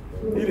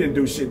 he didn't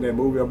do shit in that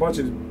movie.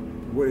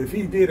 If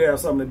he did have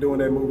something to do in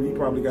that movie, they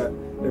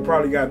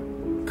probably got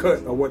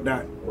cut or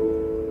whatnot.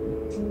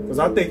 Because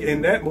I think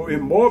in that movie,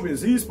 in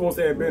Morbius, he's supposed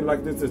to have been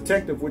like this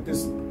detective with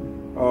this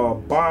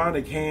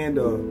bionic hand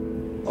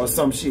or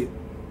some shit.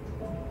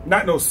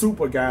 Not no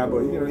super guy,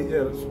 but you know, he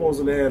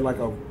supposedly had like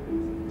a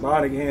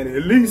bionic hand.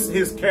 At least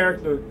his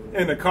character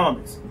in the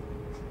comics.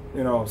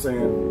 You know what I'm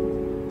saying?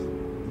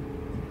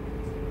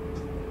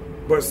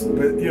 But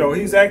you know,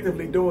 he's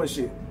actively doing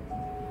shit.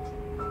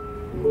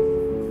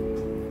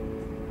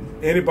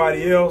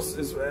 Anybody else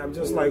I'm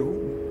just like,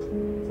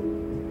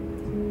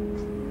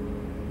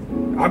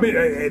 I mean,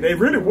 they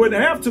really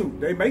wouldn't have to.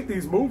 They make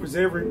these movies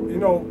every, you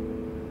know,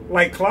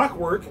 like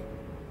clockwork.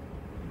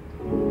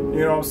 You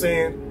know what I'm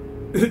saying?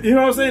 You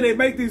know what I'm saying? They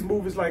make these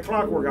movies like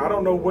clockwork. I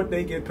don't know what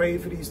they get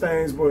paid for these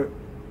things, but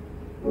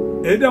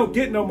it don't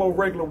get no more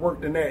regular work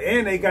than that.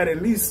 And they got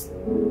at least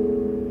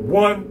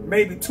 1,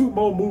 maybe 2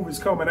 more movies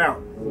coming out.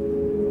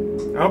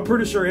 I'm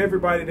pretty sure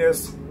everybody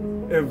that's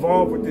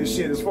involved with this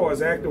shit, as far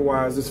as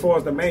actor-wise, as far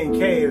as the main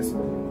cast,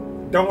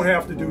 don't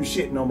have to do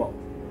shit no more.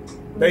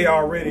 They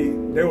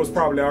was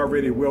probably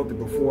already wealthy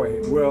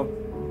beforehand. Well,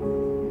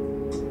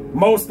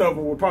 most of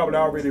them were probably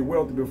already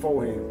wealthy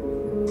beforehand.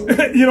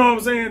 You know what I'm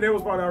saying? They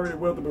was probably already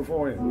wealthy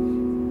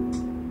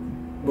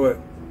beforehand. But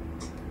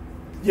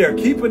yeah,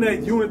 keeping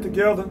that unit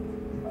together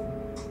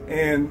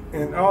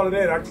and all of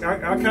that, I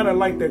kind of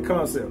like that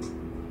concept.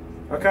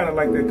 I kind of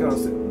like that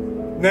concept.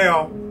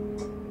 Now,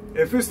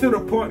 if it's to the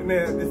point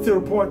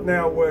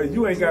now where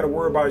you ain't got to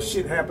worry about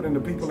shit happening to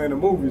people in the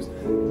movies,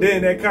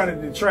 then that kind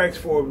of detracts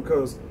for it,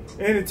 because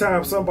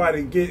anytime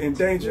somebody get in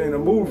danger in the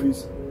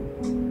movies,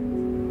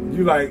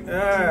 you like,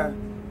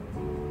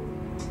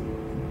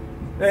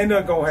 ain't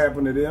nothing gonna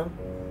happen to them.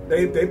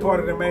 They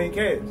part of the main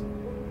cast.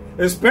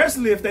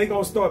 Especially if they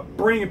gonna start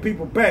bringing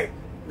people back.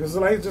 Because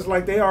like, just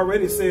like they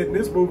already said in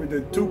this movie,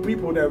 the 2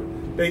 people that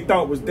they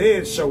thought was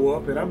dead show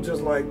up, and I'm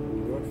just like,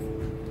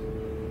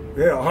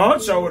 yeah,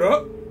 Hunt showed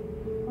up.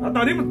 I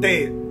thought he was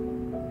dead.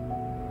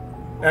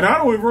 And I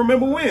don't even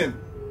remember when.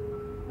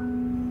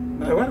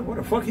 Like, where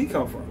the fuck he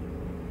come from?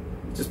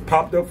 He just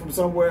popped up from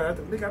somewhere. I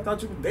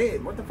thought you was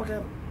dead. What the fuck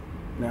happened?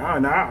 Nah,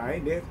 I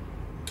ain't dead.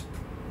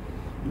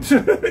 You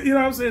know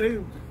what I'm saying? They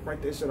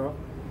write that shit off.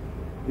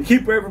 You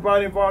keep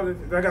everybody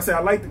involved. Like I said,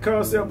 I like the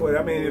concept, but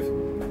I mean,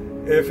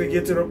 if it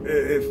get to the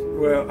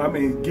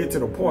get to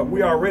the point,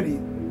 we already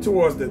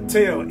towards the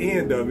tail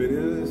end of it.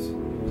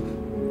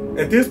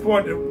 At this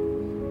point,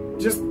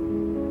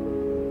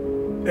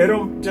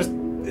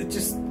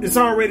 it's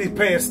already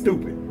past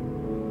stupid.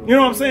 You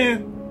know what I'm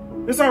saying?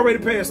 It's already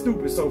past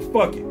stupid, so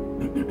fuck it.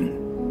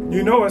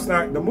 You know it's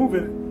not. The movie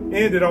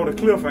ended on a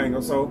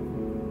cliffhanger, so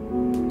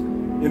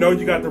you know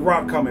you got The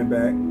Rock coming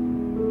back.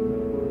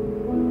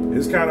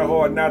 It's kind of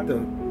hard not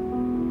to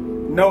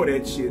know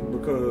that shit,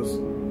 because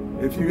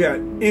if you got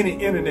any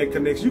internet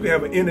connection, you can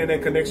have an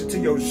internet connection to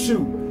your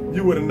shoe,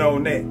 you would have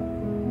known that.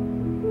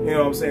 You know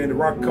what I'm saying? The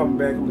Rock coming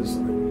back, I'm just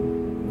like,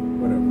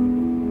 whatever.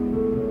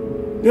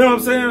 You know what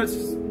I'm saying? It's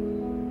just,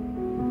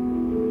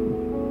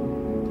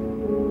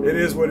 it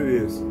is what it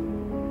is.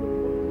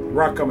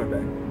 Rock coming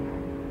back.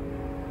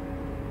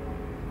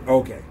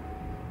 Okay.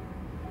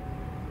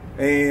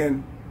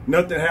 And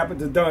nothing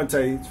happened to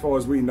Dante as far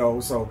as we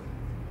know, so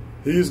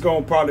he's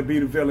gonna probably be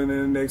the villain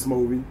in the next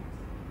movie.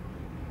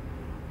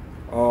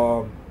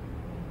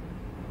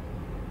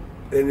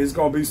 And it's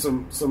gonna be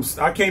some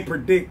I can't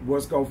predict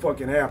what's gonna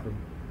fucking happen,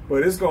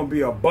 but it's gonna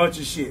be a bunch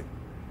of shit.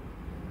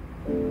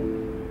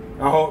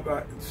 I hope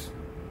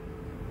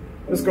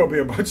it's gonna be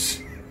a bunch of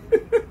shit.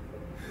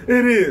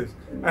 It is.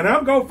 And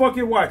I'm gonna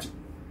fucking watch it.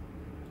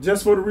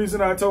 Just for the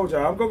reason I told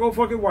y'all. I'm gonna go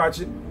fucking watch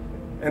it.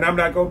 And I'm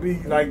not gonna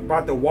be like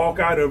about to walk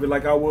out of it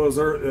like I was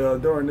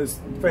during this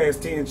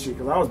Fast 10 shit,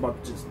 because I was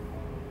about to just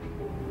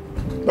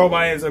throw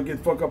my hands up, get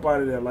the fuck up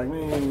out of there. Like,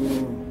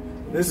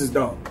 this is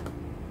dumb.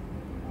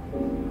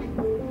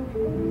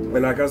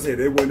 And like I said,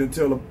 it wasn't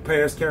until a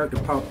past character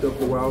popped up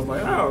where I was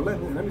like, oh, let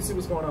me see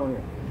what's going on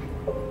here.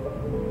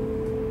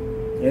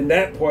 And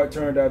that part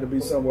turned out to be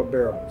somewhat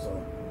bearable. So,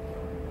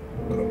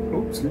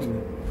 oops, excuse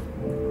me.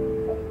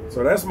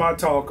 So that's my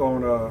talk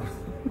on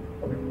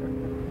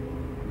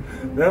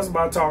that's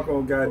my talk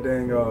on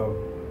goddamn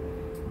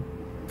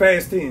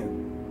Fast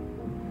 10.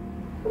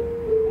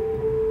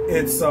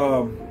 It's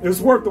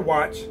worth the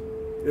watch.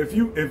 If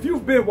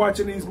you've been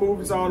watching these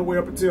movies all the way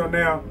up until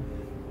now,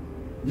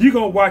 you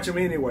gonna watch them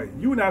anyway.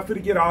 You're not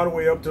finna get all the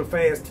way up to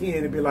Fast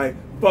 10 and be like,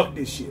 fuck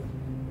this shit.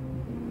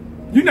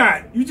 You're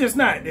not. You just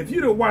not. If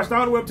you'd have watched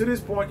all the way up to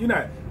this point, you're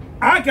not.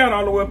 I got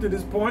all the way up to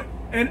this point,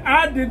 and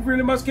I didn't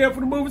really much care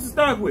for the movies to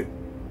start with.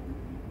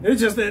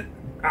 It's just that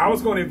I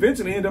was going to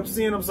eventually end up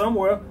seeing them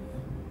somewhere.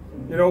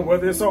 You know,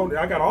 whether it's on,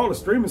 I got all the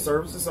streaming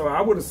services, so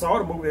I would have saw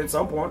the movie at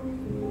some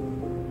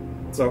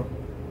point. So,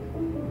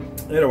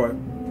 anyway,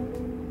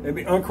 let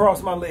me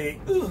uncross my leg.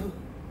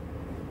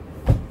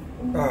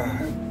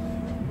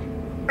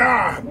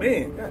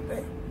 Man,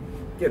 goddamn,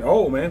 getting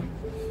old, man.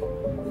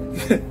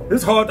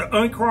 It's hard to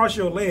uncross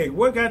your leg.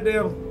 What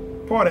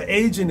goddamn part of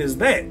aging is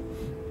that?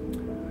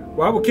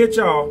 Well, I will catch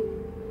y'all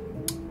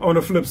on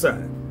the flip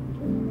side.